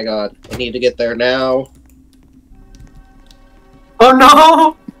 Oh my god. I need to get there now. oh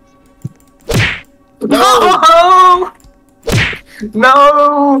no! No!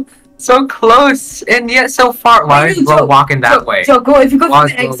 No! So close and yet so far. Why are Hey, you Joe, walking that way? Joe, go. If you go Why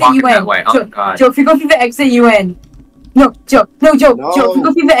through the is Joe exit, you walking that win. way? Oh Joe, god. Joe, if you go through the exit, you win. No, Joe. No, Joe. No. Joe, if you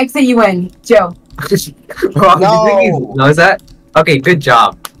go through the exit, you win. Joe. Well, No. you think he knows that? Okay, good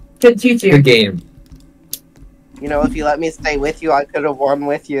job. Good choo-choo. Good game. You know, if you let me stay with you, I could have won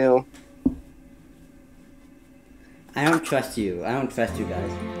with you. I don't trust you. I don't trust you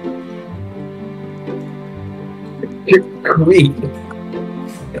guys. Queen.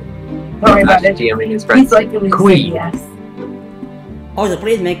 Don't worry about it. GMing his friend. He's likely to say Queen. yes. Also,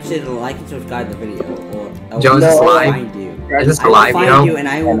 please make sure to like and subscribe the video, or I will Joe, is this find live? you. Is this I will live, find you know? you and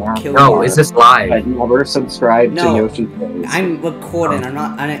I will kill No, you. is this But live? never subscribe No. to Yoshi's Face. I'm recording.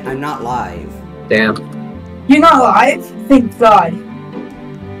 I'm not live. Damn. You're not live? Thank God.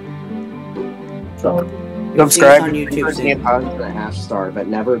 So, Subscribe on to YouTube YouTube soon. and the Ash Star, but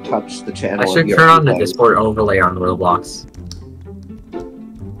never touch the channel. I should turn on the Discord overlay on Roblox.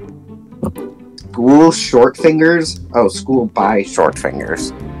 School short fingers? Oh, school by short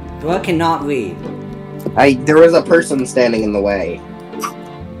fingers. Well, I cannot read. There was a person standing in the way.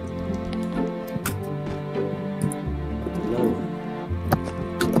 No.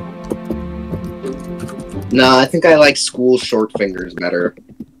 No, I think I like school short fingers better.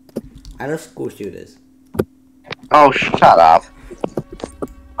 I love school shooters. Oh, shut up.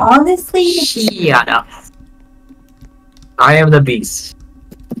 Honestly, Shut up. I am the beast.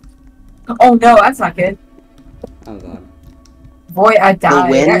 oh no, that's not good. Oh god. Boy, I He'll died.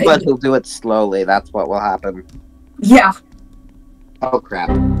 win, but he'll do it slowly. That's what will happen. Yeah. Oh, crap.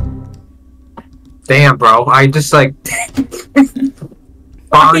 Damn, bro. I just like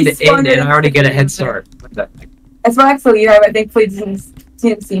spawned in and I already get a head start. What the heck? That's why actually, I thankfully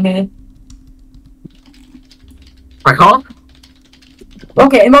didn't see me. My call?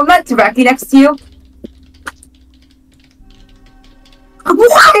 Okay, I'm not directly next to you.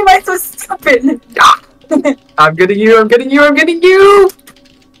 Why am I so stupid? I'm getting you, I'm getting you, I'm getting you!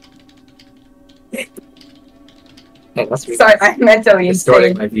 Hey, that's me. Sorry, I'm mentally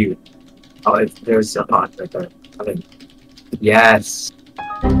Distorting insane. my view. Oh, there's a pot right there. Okay. Yes.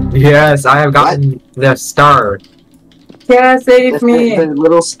 Yes, I have gotten the star. Yeah, save me. The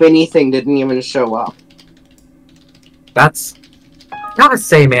little spinny thing didn't even show up. That's... Gotta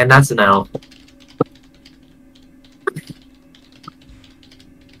say, man, that's an L.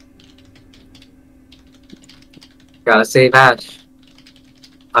 Gotta save Ash.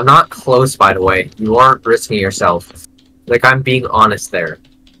 I'm not close, by the way. You aren't risking yourself. Like, I'm being honest there.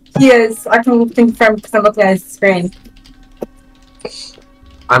 He is. I can confirm because I'm looking at his screen.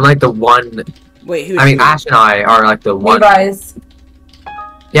 I'm like the one... Wait, who's I mean, who? Ash and I are like the one... Levi's.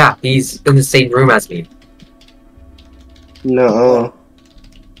 Yeah, he's in the same room as me. No.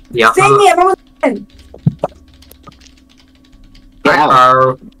 Yeah. Save me, I'm almost in.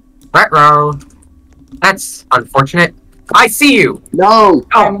 Right-row. That's unfortunate. I see you! No!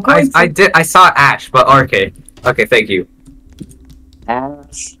 I'm Oh, going to- I saw Ash, but okay. Okay, thank you.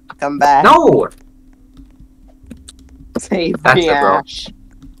 Ash, come back. No! Save That's me, it, bro. Ash.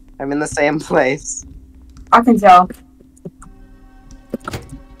 I'm in the same place. I can tell.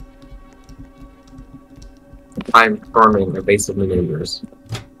 I'm performing evasive maneuvers.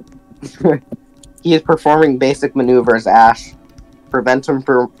 He is performing basic maneuvers, Ash. Prevent him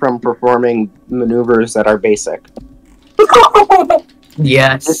from performing maneuvers that are basic. Did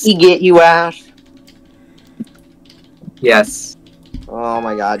Yes. he get you, Ash? Yes. Oh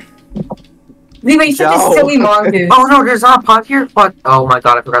my god. Levi, you're such a Joe. silly mongoose. Oh no, there's not a pod here? What? Oh my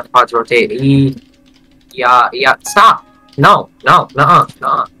god, I forgot the pods rotate. Yeah, stop! No,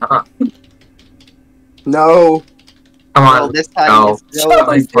 nuh-uh. No. Come Well, on. this time, No.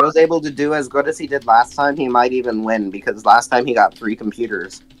 if Joe's able to do as good as he did last time, he might even win, because last time he got 3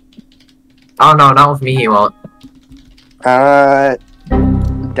 computers. Oh no, not with me, he won't. Doubt.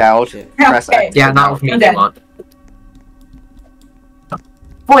 Shit. Press Okay. X. Yeah, not with me, I'm he dead. won't.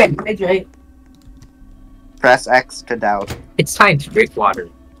 Boy, hydrate. Press X to doubt. It's time to drink water.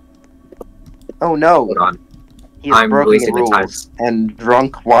 Oh no. Hold on. He's I'm broken releasing the rules times. and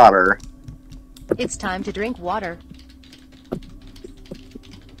drunk water. It's time to drink water.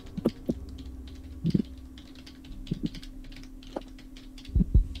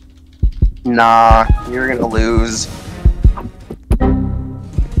 Nah, you're gonna lose.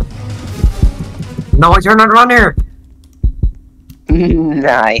 No, I turned on runner!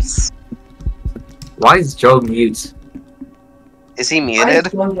 Nice. Why is Joe mute? Is he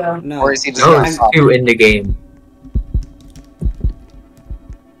muted? No. Or is he just Joe not is talking? too in the game.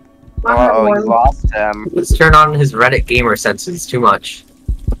 Oh, you lost him. Let's turn on his Reddit gamer senses too much.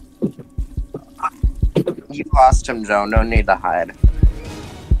 You lost him, Joe. No need to hide.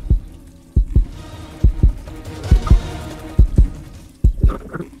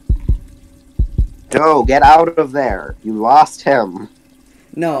 Joe, get out of there. You lost him.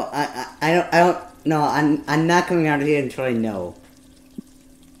 No, I don't, no, I'm not coming out of here until I know.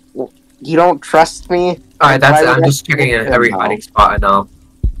 You don't trust me? Alright, that's Why it. would I'm I just checking in trust every him, hiding though? spot I know.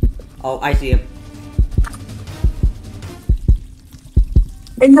 Oh, I see him.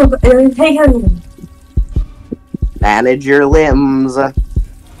 Manage your limbs.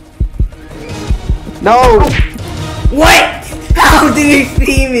 No! What? How did he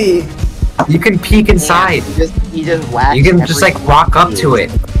see me? You can peek inside. He just whacked You can just like every- walk up to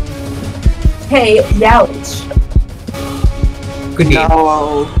it. Hey, ouch. Good game.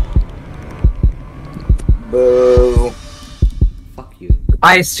 No. Boo. Fuck you.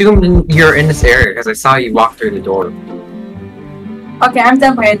 I assumed you're in this area because I saw you walk through the door. Okay, I'm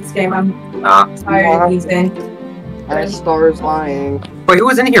done playing this game. I'm tired of these things. Our star's lying. Wait, who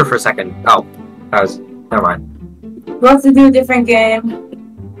was in here for a second? Oh, that was. Never mind. Who wants to do a different game?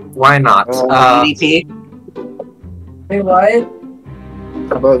 Why not? VDP? Wait, what?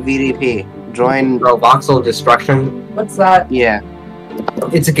 How about VDP? Join. Voxel Destruction. What's that? Yeah.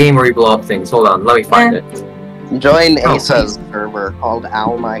 It's a game where you blow up things. Hold on, let me find it. Join Oh. Asa's server called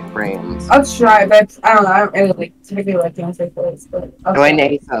All My Frames. I'll try, but I don't know. I don't really like typically like games like this, but I'll Join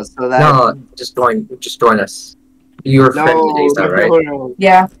try. Asa's so that. No, just join us. You're friend Asa, right? No.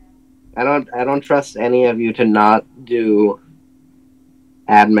 Yeah. I don't trust any of you to not do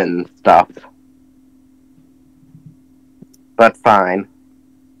admin stuff. But fine.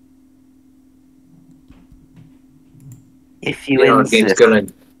 If you, You know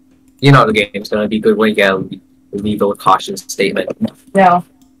the game's gonna be good when you get a legal caution statement. No.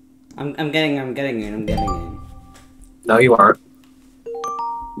 I'm getting in. No, you aren't.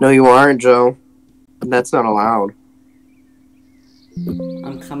 No, you aren't, Joe. That's not allowed.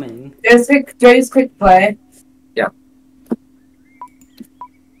 I'm coming. Just quick play.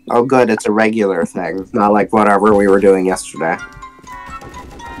 Oh, good. It's a regular thing, not like whatever we were doing yesterday.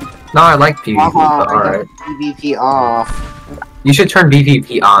 No, I like PvP, but I alright. got PvP off. You should turn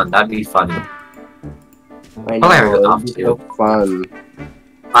PvP on, that'd be funny. I Oh, there we know. go. It'd be so fun.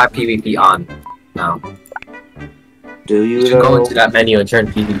 I have PvP on now. Do You you should go though? into that menu and turn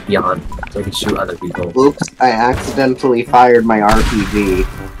PvP on so you can shoot other people. Oops! I accidentally fired my RPG.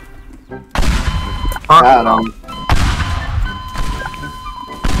 Huh? Got him.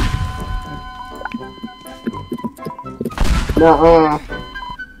 Nuh-uh.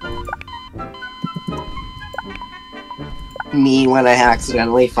 Me when I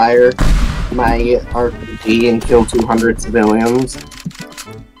accidentally fire my RPG and kill 200 civilians.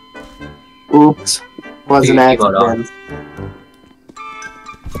 Oops. Was an accident.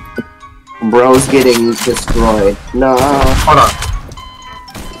 Bro's getting destroyed. No. Hold on.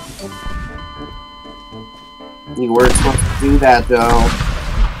 You weren't supposed to do that, though.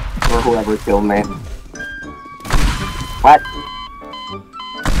 Or whoever killed me. What?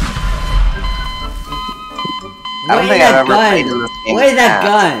 I don't think I've ever played in this game. Where's that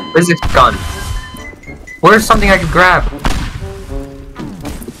gun? Where's this gun? Where's something I could grab?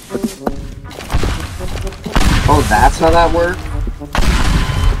 Oh, that's how that works?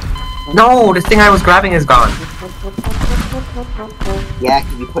 No, this thing I was grabbing is gone. Yeah,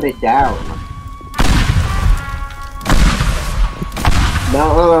 can you put it down?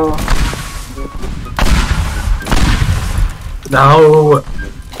 No. No.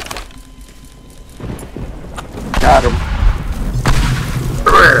 Got him.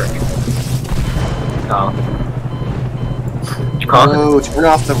 No. You calling? Oh, turn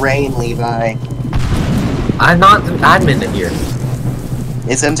off the rain, Levi. I'm not the admin in here.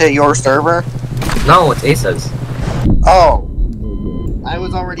 Isn't it your server? No, it's Asa's. Oh. I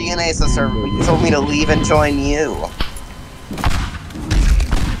was already in Asa's server, but you told me to leave and join you.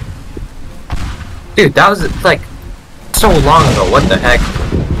 Dude, that was like so long ago. What the heck?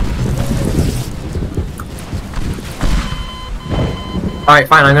 Alright,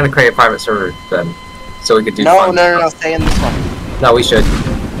 fine. I'm gonna create a private server then, so we could do. No, fun no, no, no, stuff. stay in this one. No, we should.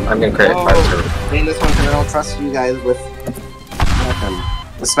 I'm gonna create a private server. Stay in this one because I don't trust you guys with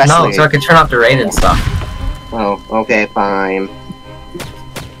nothing. Especially. No, so I can turn off the rain and stuff. Oh, okay, fine.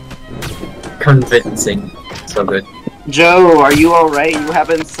 Convincing. So good. Joe, are you alright? You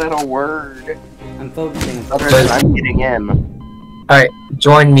haven't said a word. I'm focusing. Otherwise, I'm getting in. Alright,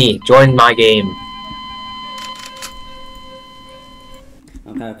 join me. Join my game.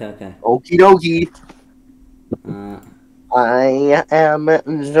 Okay. Okie dokie. Uh, I am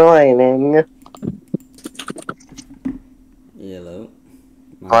joining. yellow.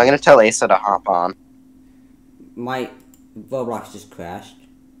 Oh, I'm gonna tell Asa to hop on. My roblox just crashed.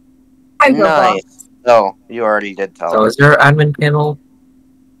 I go Nice. Oh, you already did tell So him. is there an admin panel?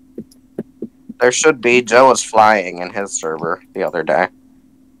 There should be. Joe was flying in his server the other day.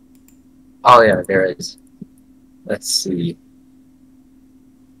 Oh yeah, there is. Let's see.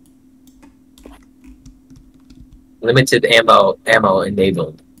 Limited ammo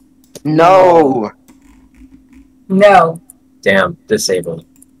enabled. No! No. Damn, disabled.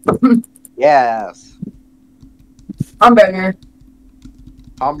 Yes. Hamburger.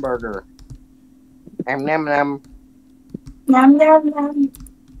 Hamburger. Nom nom nom. Nom nom nom.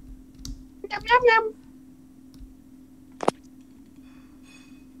 Nom nom nom.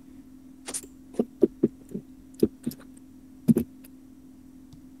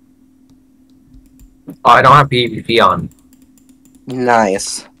 Oh, I don't have PvP on.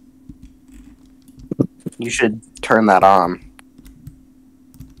 Nice. You should turn that on.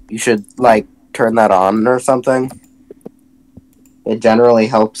 You should, like, turn that on or something. It generally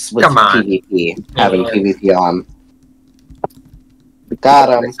helps with Come on. PvP, having PvP on.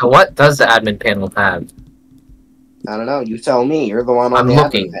 Got him. So what does the admin panel have? I don't know, you tell me. You're the one on I'm the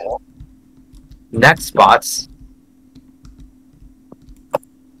looking. admin panel. Next spots.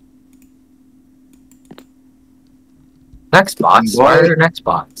 Next spots? Why are there next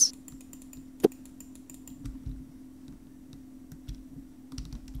spots?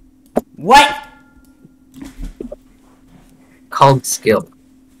 What? Called skill.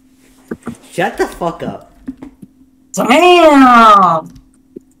 Shut the fuck up. Damn!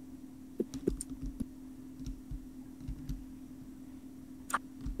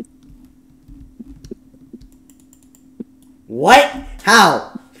 What?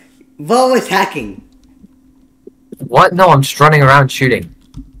 How? Vo is hacking. What? No, I'm just running around shooting.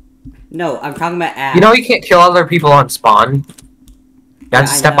 No, I'm talking about ads. You know you can't kill other people on spawn? You have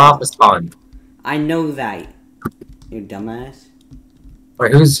to I step know. off the spawn. I know that. You dumbass.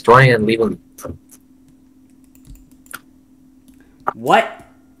 Wait, who's joining and leaving? What?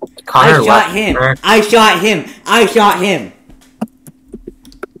 Connor I shot left. him. I shot him. I shot him.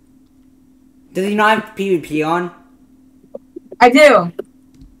 Does he not have PvP on? I do.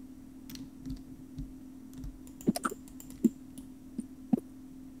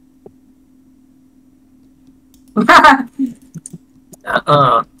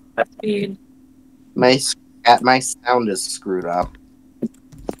 That's mean. My sound is screwed up.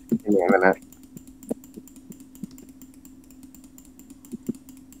 Give me a minute.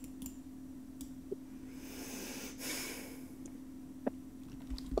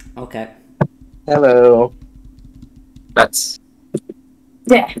 Okay. Hello. That's...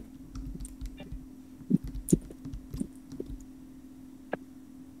 Yeah.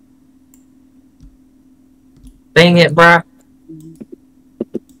 Dang it, bruh.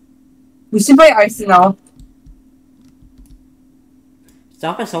 We should play Arsenal.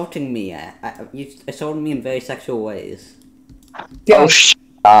 Stop assaulting me. You assaulted me in very sexual ways. Go. Oh, shut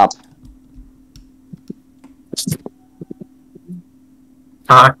up.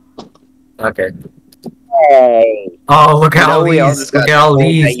 Huh? Okay. Hey. Oh, look at all we all these. just Look got at all told that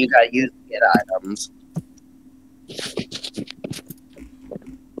these. you got used to get items.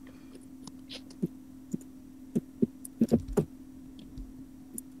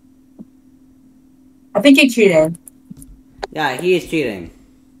 I think he cheated. Yeah, he is cheating.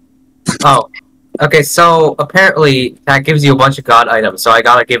 Oh. Okay, so apparently that gives you a bunch of god items, so I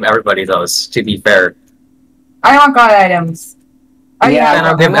gotta give everybody those, to be fair. I want god items. Yeah, Then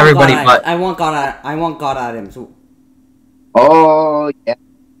I'll I give want everybody god but... items. I want god items. Oh, yeah.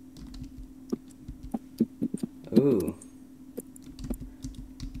 Ooh.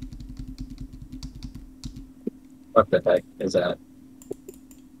 What the heck is that?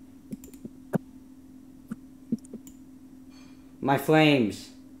 My flames.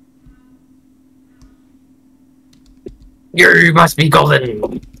 You must be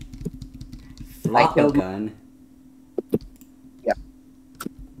golden! Flopper killed- gun. Yeah.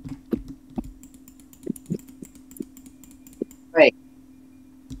 Wait.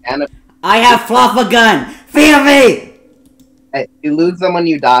 And I have flopper gun. Fear me. you lose them when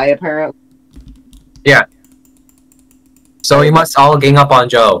you die, apparently. Yeah. So we must all gang up on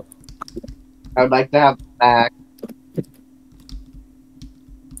Joe. I would like to have them back.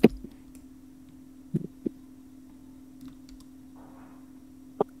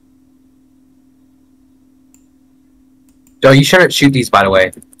 Joe, you shouldn't shoot these, by the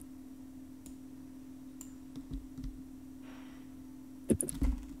way.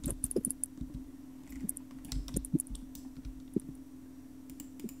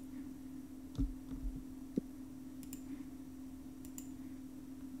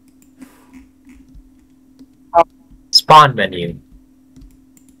 Spawn menu.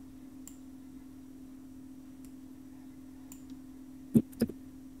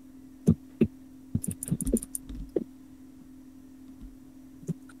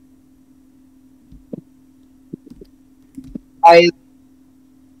 I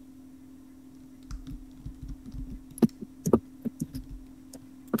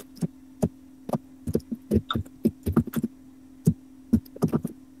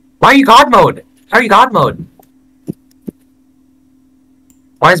Why are you God mode? How are you God mode?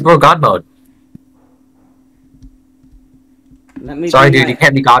 Why is bro God mode? Let me Sorry, do dude, my- you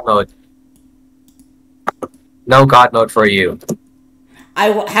can't be God mode. No God mode for you.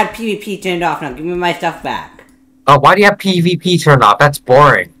 had PvP turned off. Now give me my stuff back. Oh, why do you have PvP turned off? That's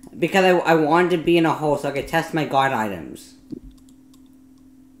boring. Because I wanted to be in a hole so I could test my god items.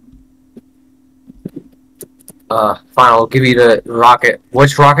 Fine, I'll give you the rocket.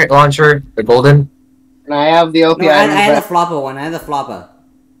 Which rocket launcher? The golden? And I have the OP No, I items had the back. flopper one. I had the flopper.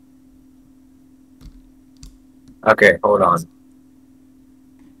 Okay, hold on.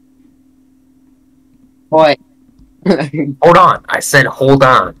 Boy. I Hold on. I said hold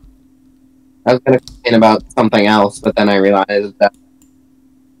on. was gonna complain about something else, but then I realized that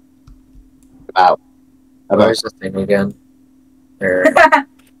about Where's the thing again? There.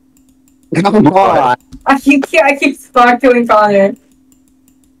 come on, I keep sparkling Connor.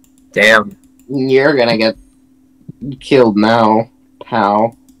 Damn. you're gonna get killed now,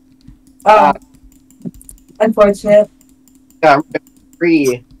 pal. Oh, unfortunate. Got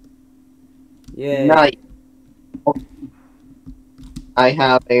free. Yeah. Nice. I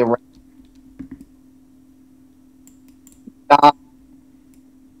have a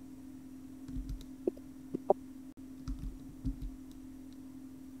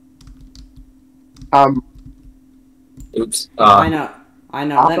Oops. I know. I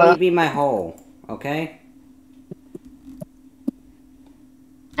know. Let me Papa. be my hole. Okay?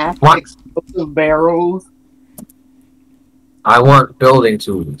 What? explosive barrels. I want building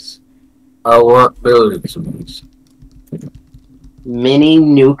tools. I want building tools. Mini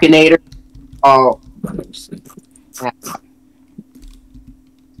Nukinator. Oh,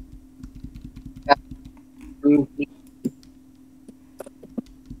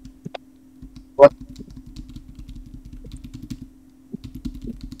 what?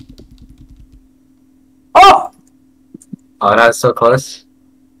 Oh, Oh, that's so close.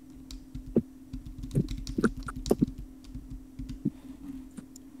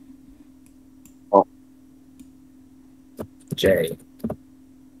 Oh. J.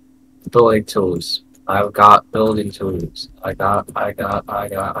 Building tools. I've got building tools. I got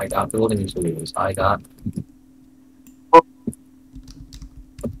building tools. I got.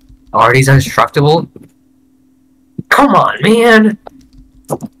 Are these indestructible? Come on, man!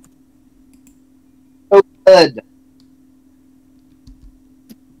 So good.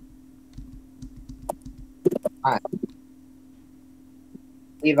 Alright.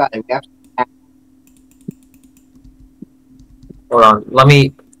 Levi, we have to Hold on, let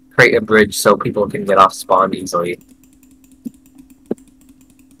me create a bridge so people can get off spawn easily.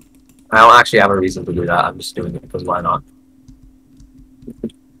 I don't actually have a reason to do that, I'm just doing it because why not?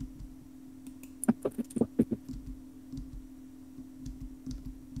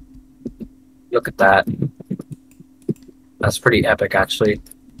 Look at that. That's pretty epic, actually.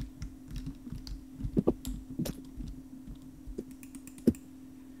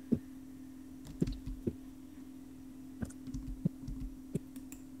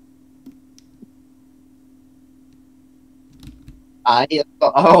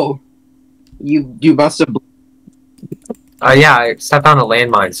 oh, you must have. Yeah, I stepped on a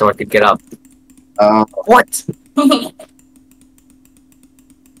landmine so I could get up. What?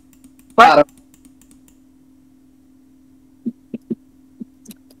 what?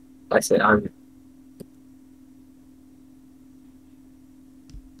 I said I'm.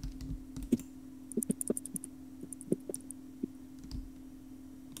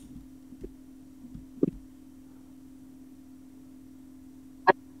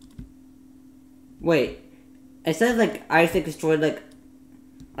 Wait. It says like Isaac destroyed like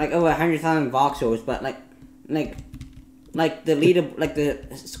over 100,000 voxels, but like the leader, like the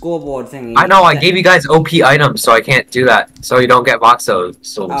scoreboard thing. I know, I gave you guys OP items, so I can't do that. So you don't get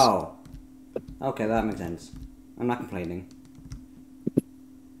voxels. Oh. Okay, that makes sense. I'm not complaining.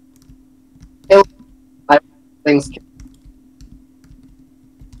 Things.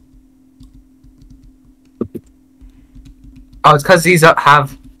 Oh, it's because these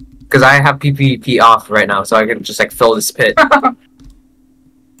have. Because I have PvP off right now, so I can just like fill this pit. Look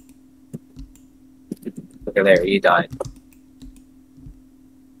at there, you died.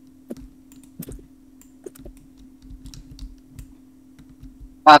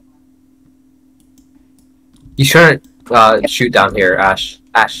 You shouldn't shoot down here, Ash.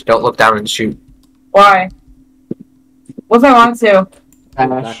 Ash, don't look down and shoot. Why? What's I want to?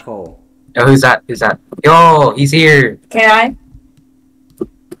 Black hole. Oh, who's that? Who's that? Yo, he's here. Can I?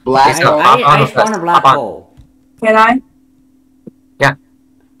 Black Yes, no. hole. I spawned a black Hop on. hole. Can I?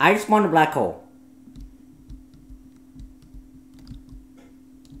 I spawned a black hole.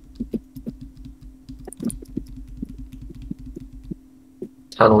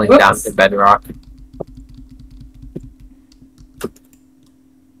 Tunneling Whoops. down to bedrock.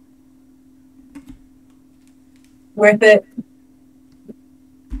 Worth it.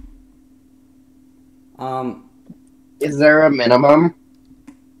 Is there a minimum?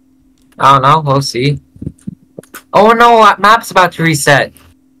 I don't know, we'll see. Oh no, that map's about to reset.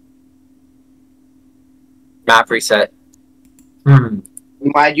 Map reset. Hmm.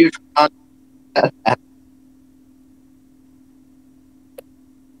 Why'd you try on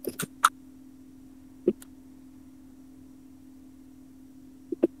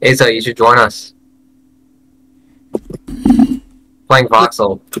Asa, you should join us. Playing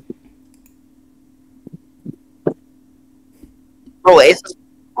Voxel. Oh, Ace is...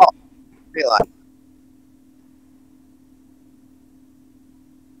 Oh, realize.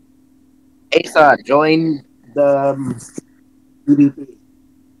 Asa, join the PvP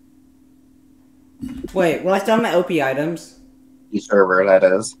Wait, will I still have my OP items? server, that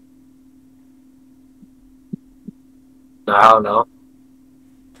is. I don't know.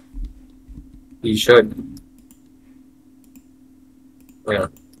 You should. Yeah.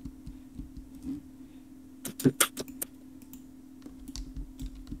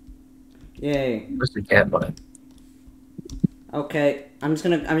 Yay. First we can't, but Okay, I'm just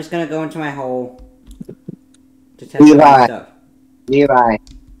gonna go into my hole to test Levi. my stuff. Levi,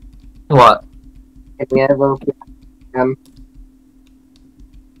 what? can we have OPM?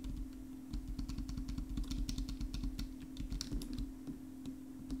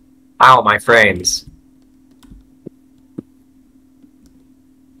 Ow, my frames.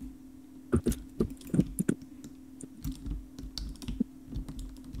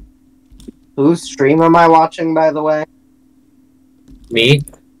 Whose stream am I watching, by the way? Me?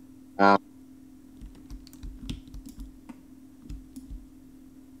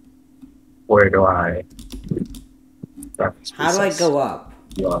 Where do I? How do I go up?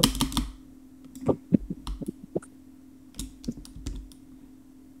 Well,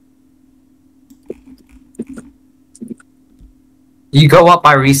 you go up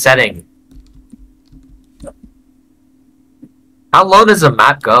by resetting. How low does the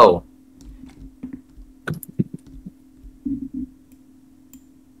map go?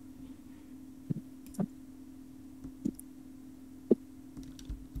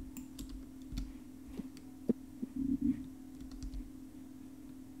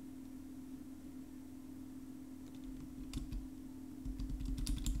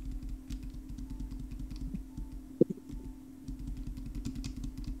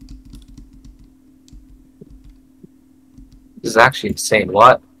 This is actually insane.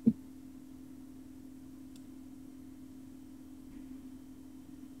 What?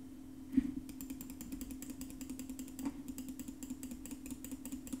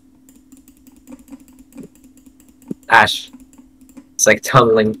 Ash. It's like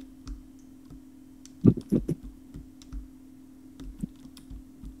tunneling.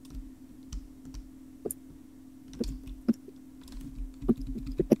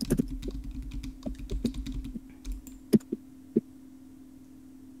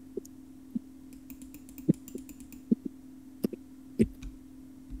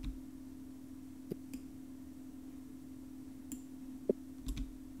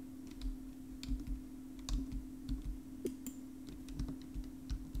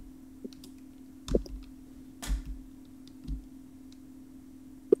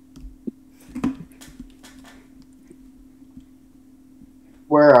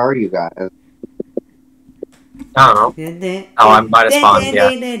 Where are you guys? I don't know. Oh, I'm by the spawn, yeah.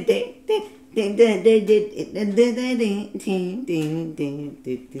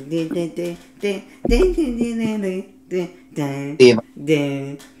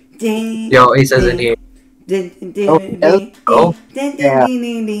 Yo, he says in here. Oh, Yeah.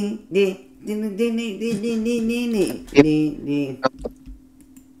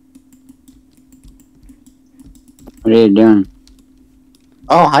 What are you doing?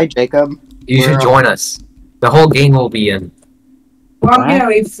 Oh, hi, Jacob. You should join us. The whole gang will be in. Well, I'm gonna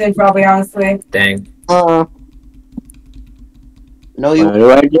leave soon, probably, honestly. Dang. No, you. What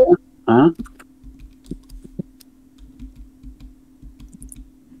do I do? Huh?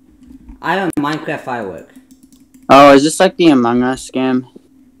 I have a Minecraft firework. Oh, is this like the Among Us scam?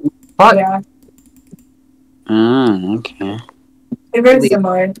 What? Yeah, Oh, okay. they're very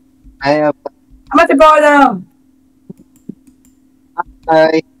similar. I have. I'm at the bottom!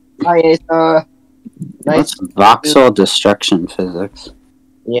 Hi, Asa. Nice. What's voxel destruction physics?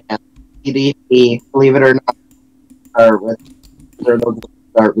 Yeah. EDP, believe it or not, start with.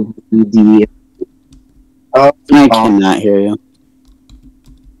 Start with ED. Oh, I cannot hear you.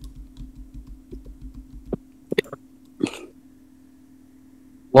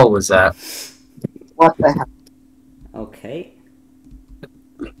 What was that? what the heck? Okay.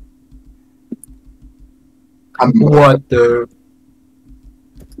 What the?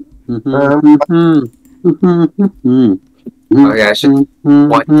 Oh yeah, I should.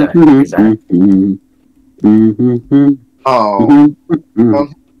 What the heck is that? Oh.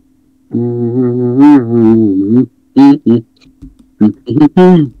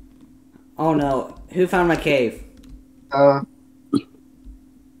 Oh no, who found my cave? Huh?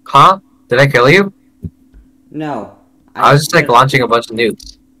 Did I kill you? No. I was just like launching a bunch of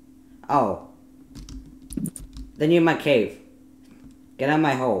nukes. Oh. Then you're in my cave. Get out of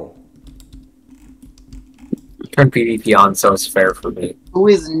my hole. Turn PvP on so it's fair for me. Who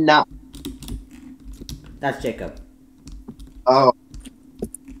is not? That's Jacob. Oh,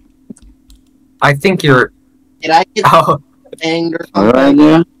 I think you're. did I get Oh, banged or What do I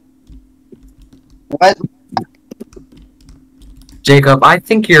something? do? What? Jacob, I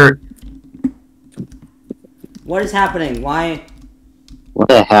think you're. What is happening? Why? What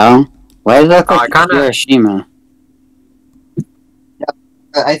the hell? Why does that look I like kinda- Hiroshima?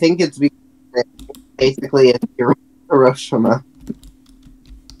 I think it's because basically it's Hiroshima.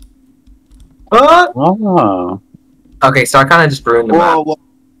 Oh. Okay, so I kind of just ruined the map. Whoa,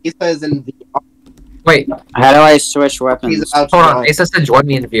 he says in VR. Wait, How do I switch He's weapons? about to hold on. join. Asa said join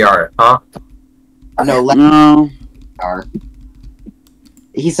me in VR, huh? No, let No. VR.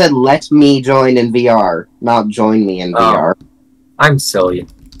 He said let me join in VR, not join me in Oh. VR. I'm silly.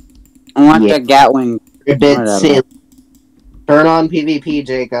 I want Yeah. the Gatling. You're a bit Whatever. silly. Turn on PvP,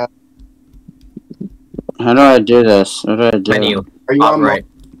 Jacob. How do I do this? What do I do? Menu. Are you on Right.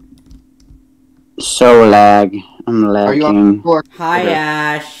 So lag. I'm Are you on lagging. floor? Hi, Okay.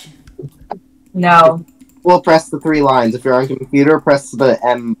 Ash. No. We'll press the 3 lines. If you're on computer, press the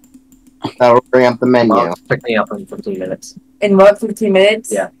M. That'll bring up the menu. Well, pick me up in 15 minutes. In what, 15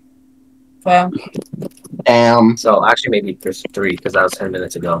 minutes? Yeah. Well, Damn. So actually, maybe there's 3 because that was 10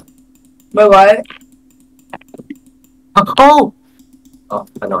 minutes ago. but what? Oh! Oh,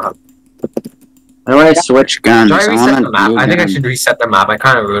 I know how. How do I switch guns? Should I reset want the a map? blue I think I gun. should reset the map. I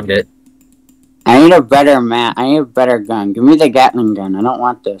kind of ruined it. I need a better map. I need a better gun. Give me the Gatling gun. I don't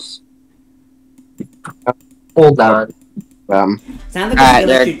want this. Hold on. Sounds like Alright, a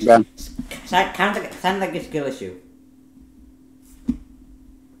there skill you go. issue. Sounds like a skill issue.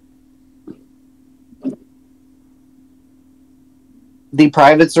 The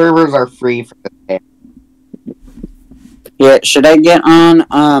private servers are free for this game. Yeah, should I get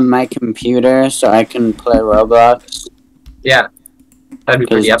on my computer so I can play Roblox? Yeah. That'd be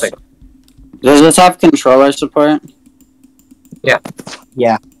pretty epic. Does this have controller support? Yeah.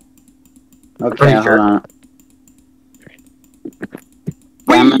 Yeah. Okay, Pretty hold sure. on.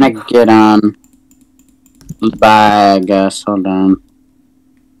 Yeah, I'm gonna get on. Bye, I guess. Hold on.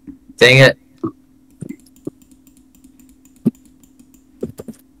 Dang it.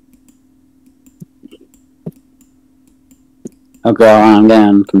 Okay, I'm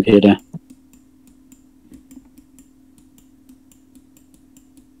getting computer.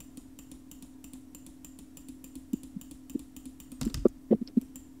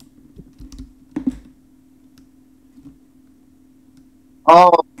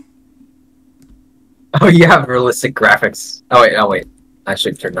 Oh, Oh, you have realistic graphics. Oh, wait. I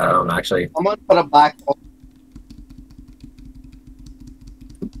should turn that on, actually. someone put a black hole.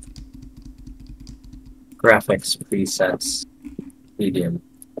 Graphics, presets, medium.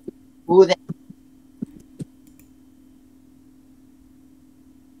 Who the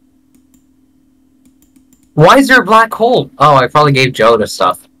Why is there a black hole? Oh, I probably gave Joe the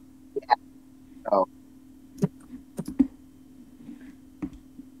stuff. Oh.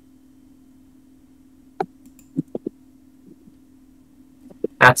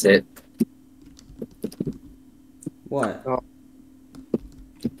 That's it. What? Oh.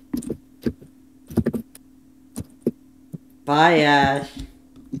 Bye, Ash.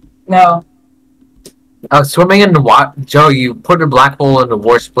 No. Swimming in the water. Joe, you put a black hole in the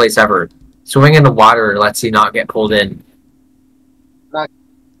worst place ever. Swimming in the water lets you not get pulled in.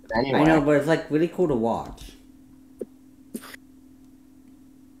 anyway? I know, but it's like really cool to watch.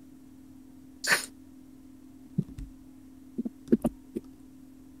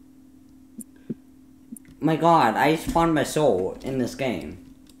 My god, I just found my soul in this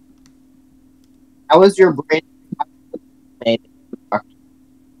game. How was your brain?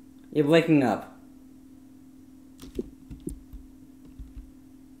 You're waking up.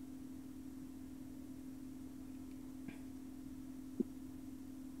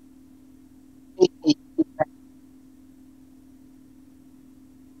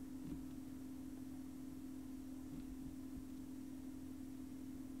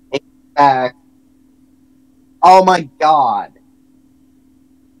 Back. Oh my god.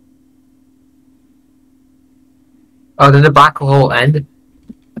 Oh, did the black hole end?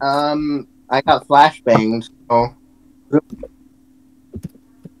 I got flashbanged, so.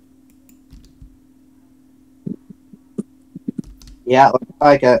 Yeah, it looks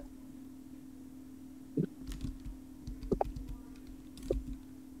like it.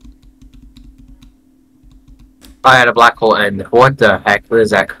 I had a black hole end. What the heck? What is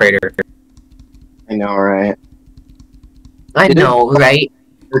that crater? I know, right? I Did it- know, right?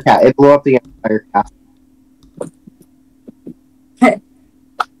 It blew up the entire castle.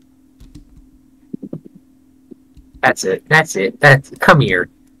 That's it. That's it. That's come here.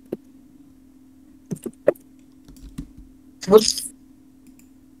 Whoops.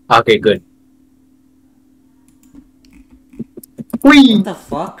 Okay, good. Whee! What the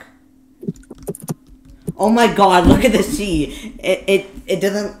fuck? Oh my god, look at the sea. It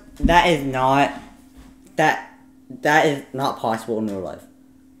doesn't. That is not. That is not possible in real life.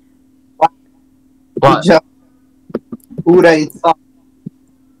 What? Ura, it's up.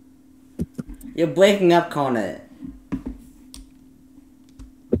 You're breaking up, Connor.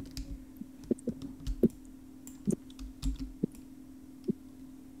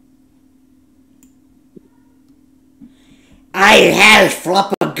 I have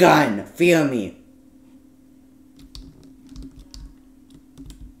flop a gun. Fear me.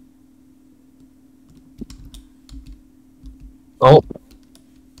 Oh.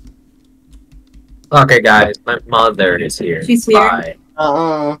 Okay, guys. My mother is here. She's here?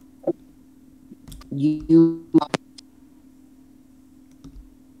 Bye. You.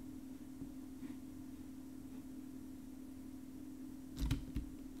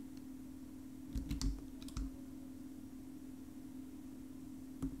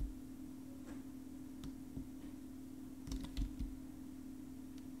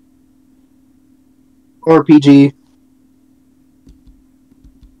 Or PG.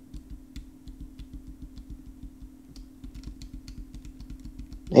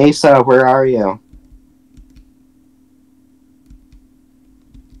 Asa, where are you?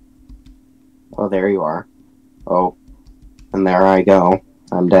 Oh, there you are. Oh, and there I go.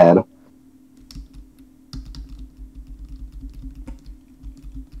 I'm dead.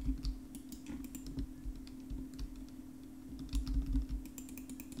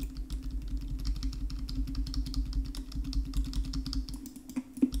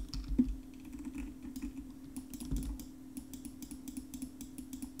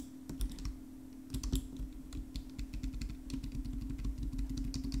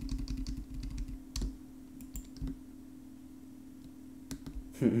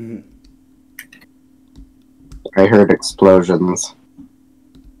 I heard explosions.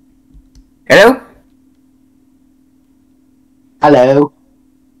 Hello? Hello?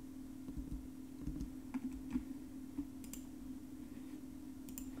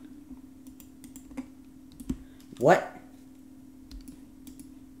 What?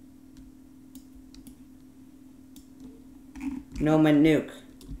 No, my nuke.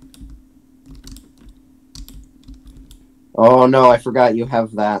 Oh no, I forgot you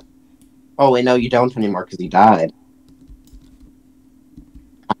have that. Oh wait, no, you don't anymore because you died.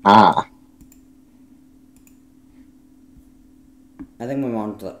 Ah. I think my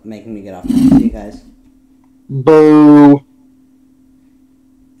mom's making me get off. See you guys. Boo.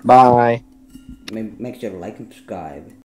 Bye. Make sure to like and subscribe.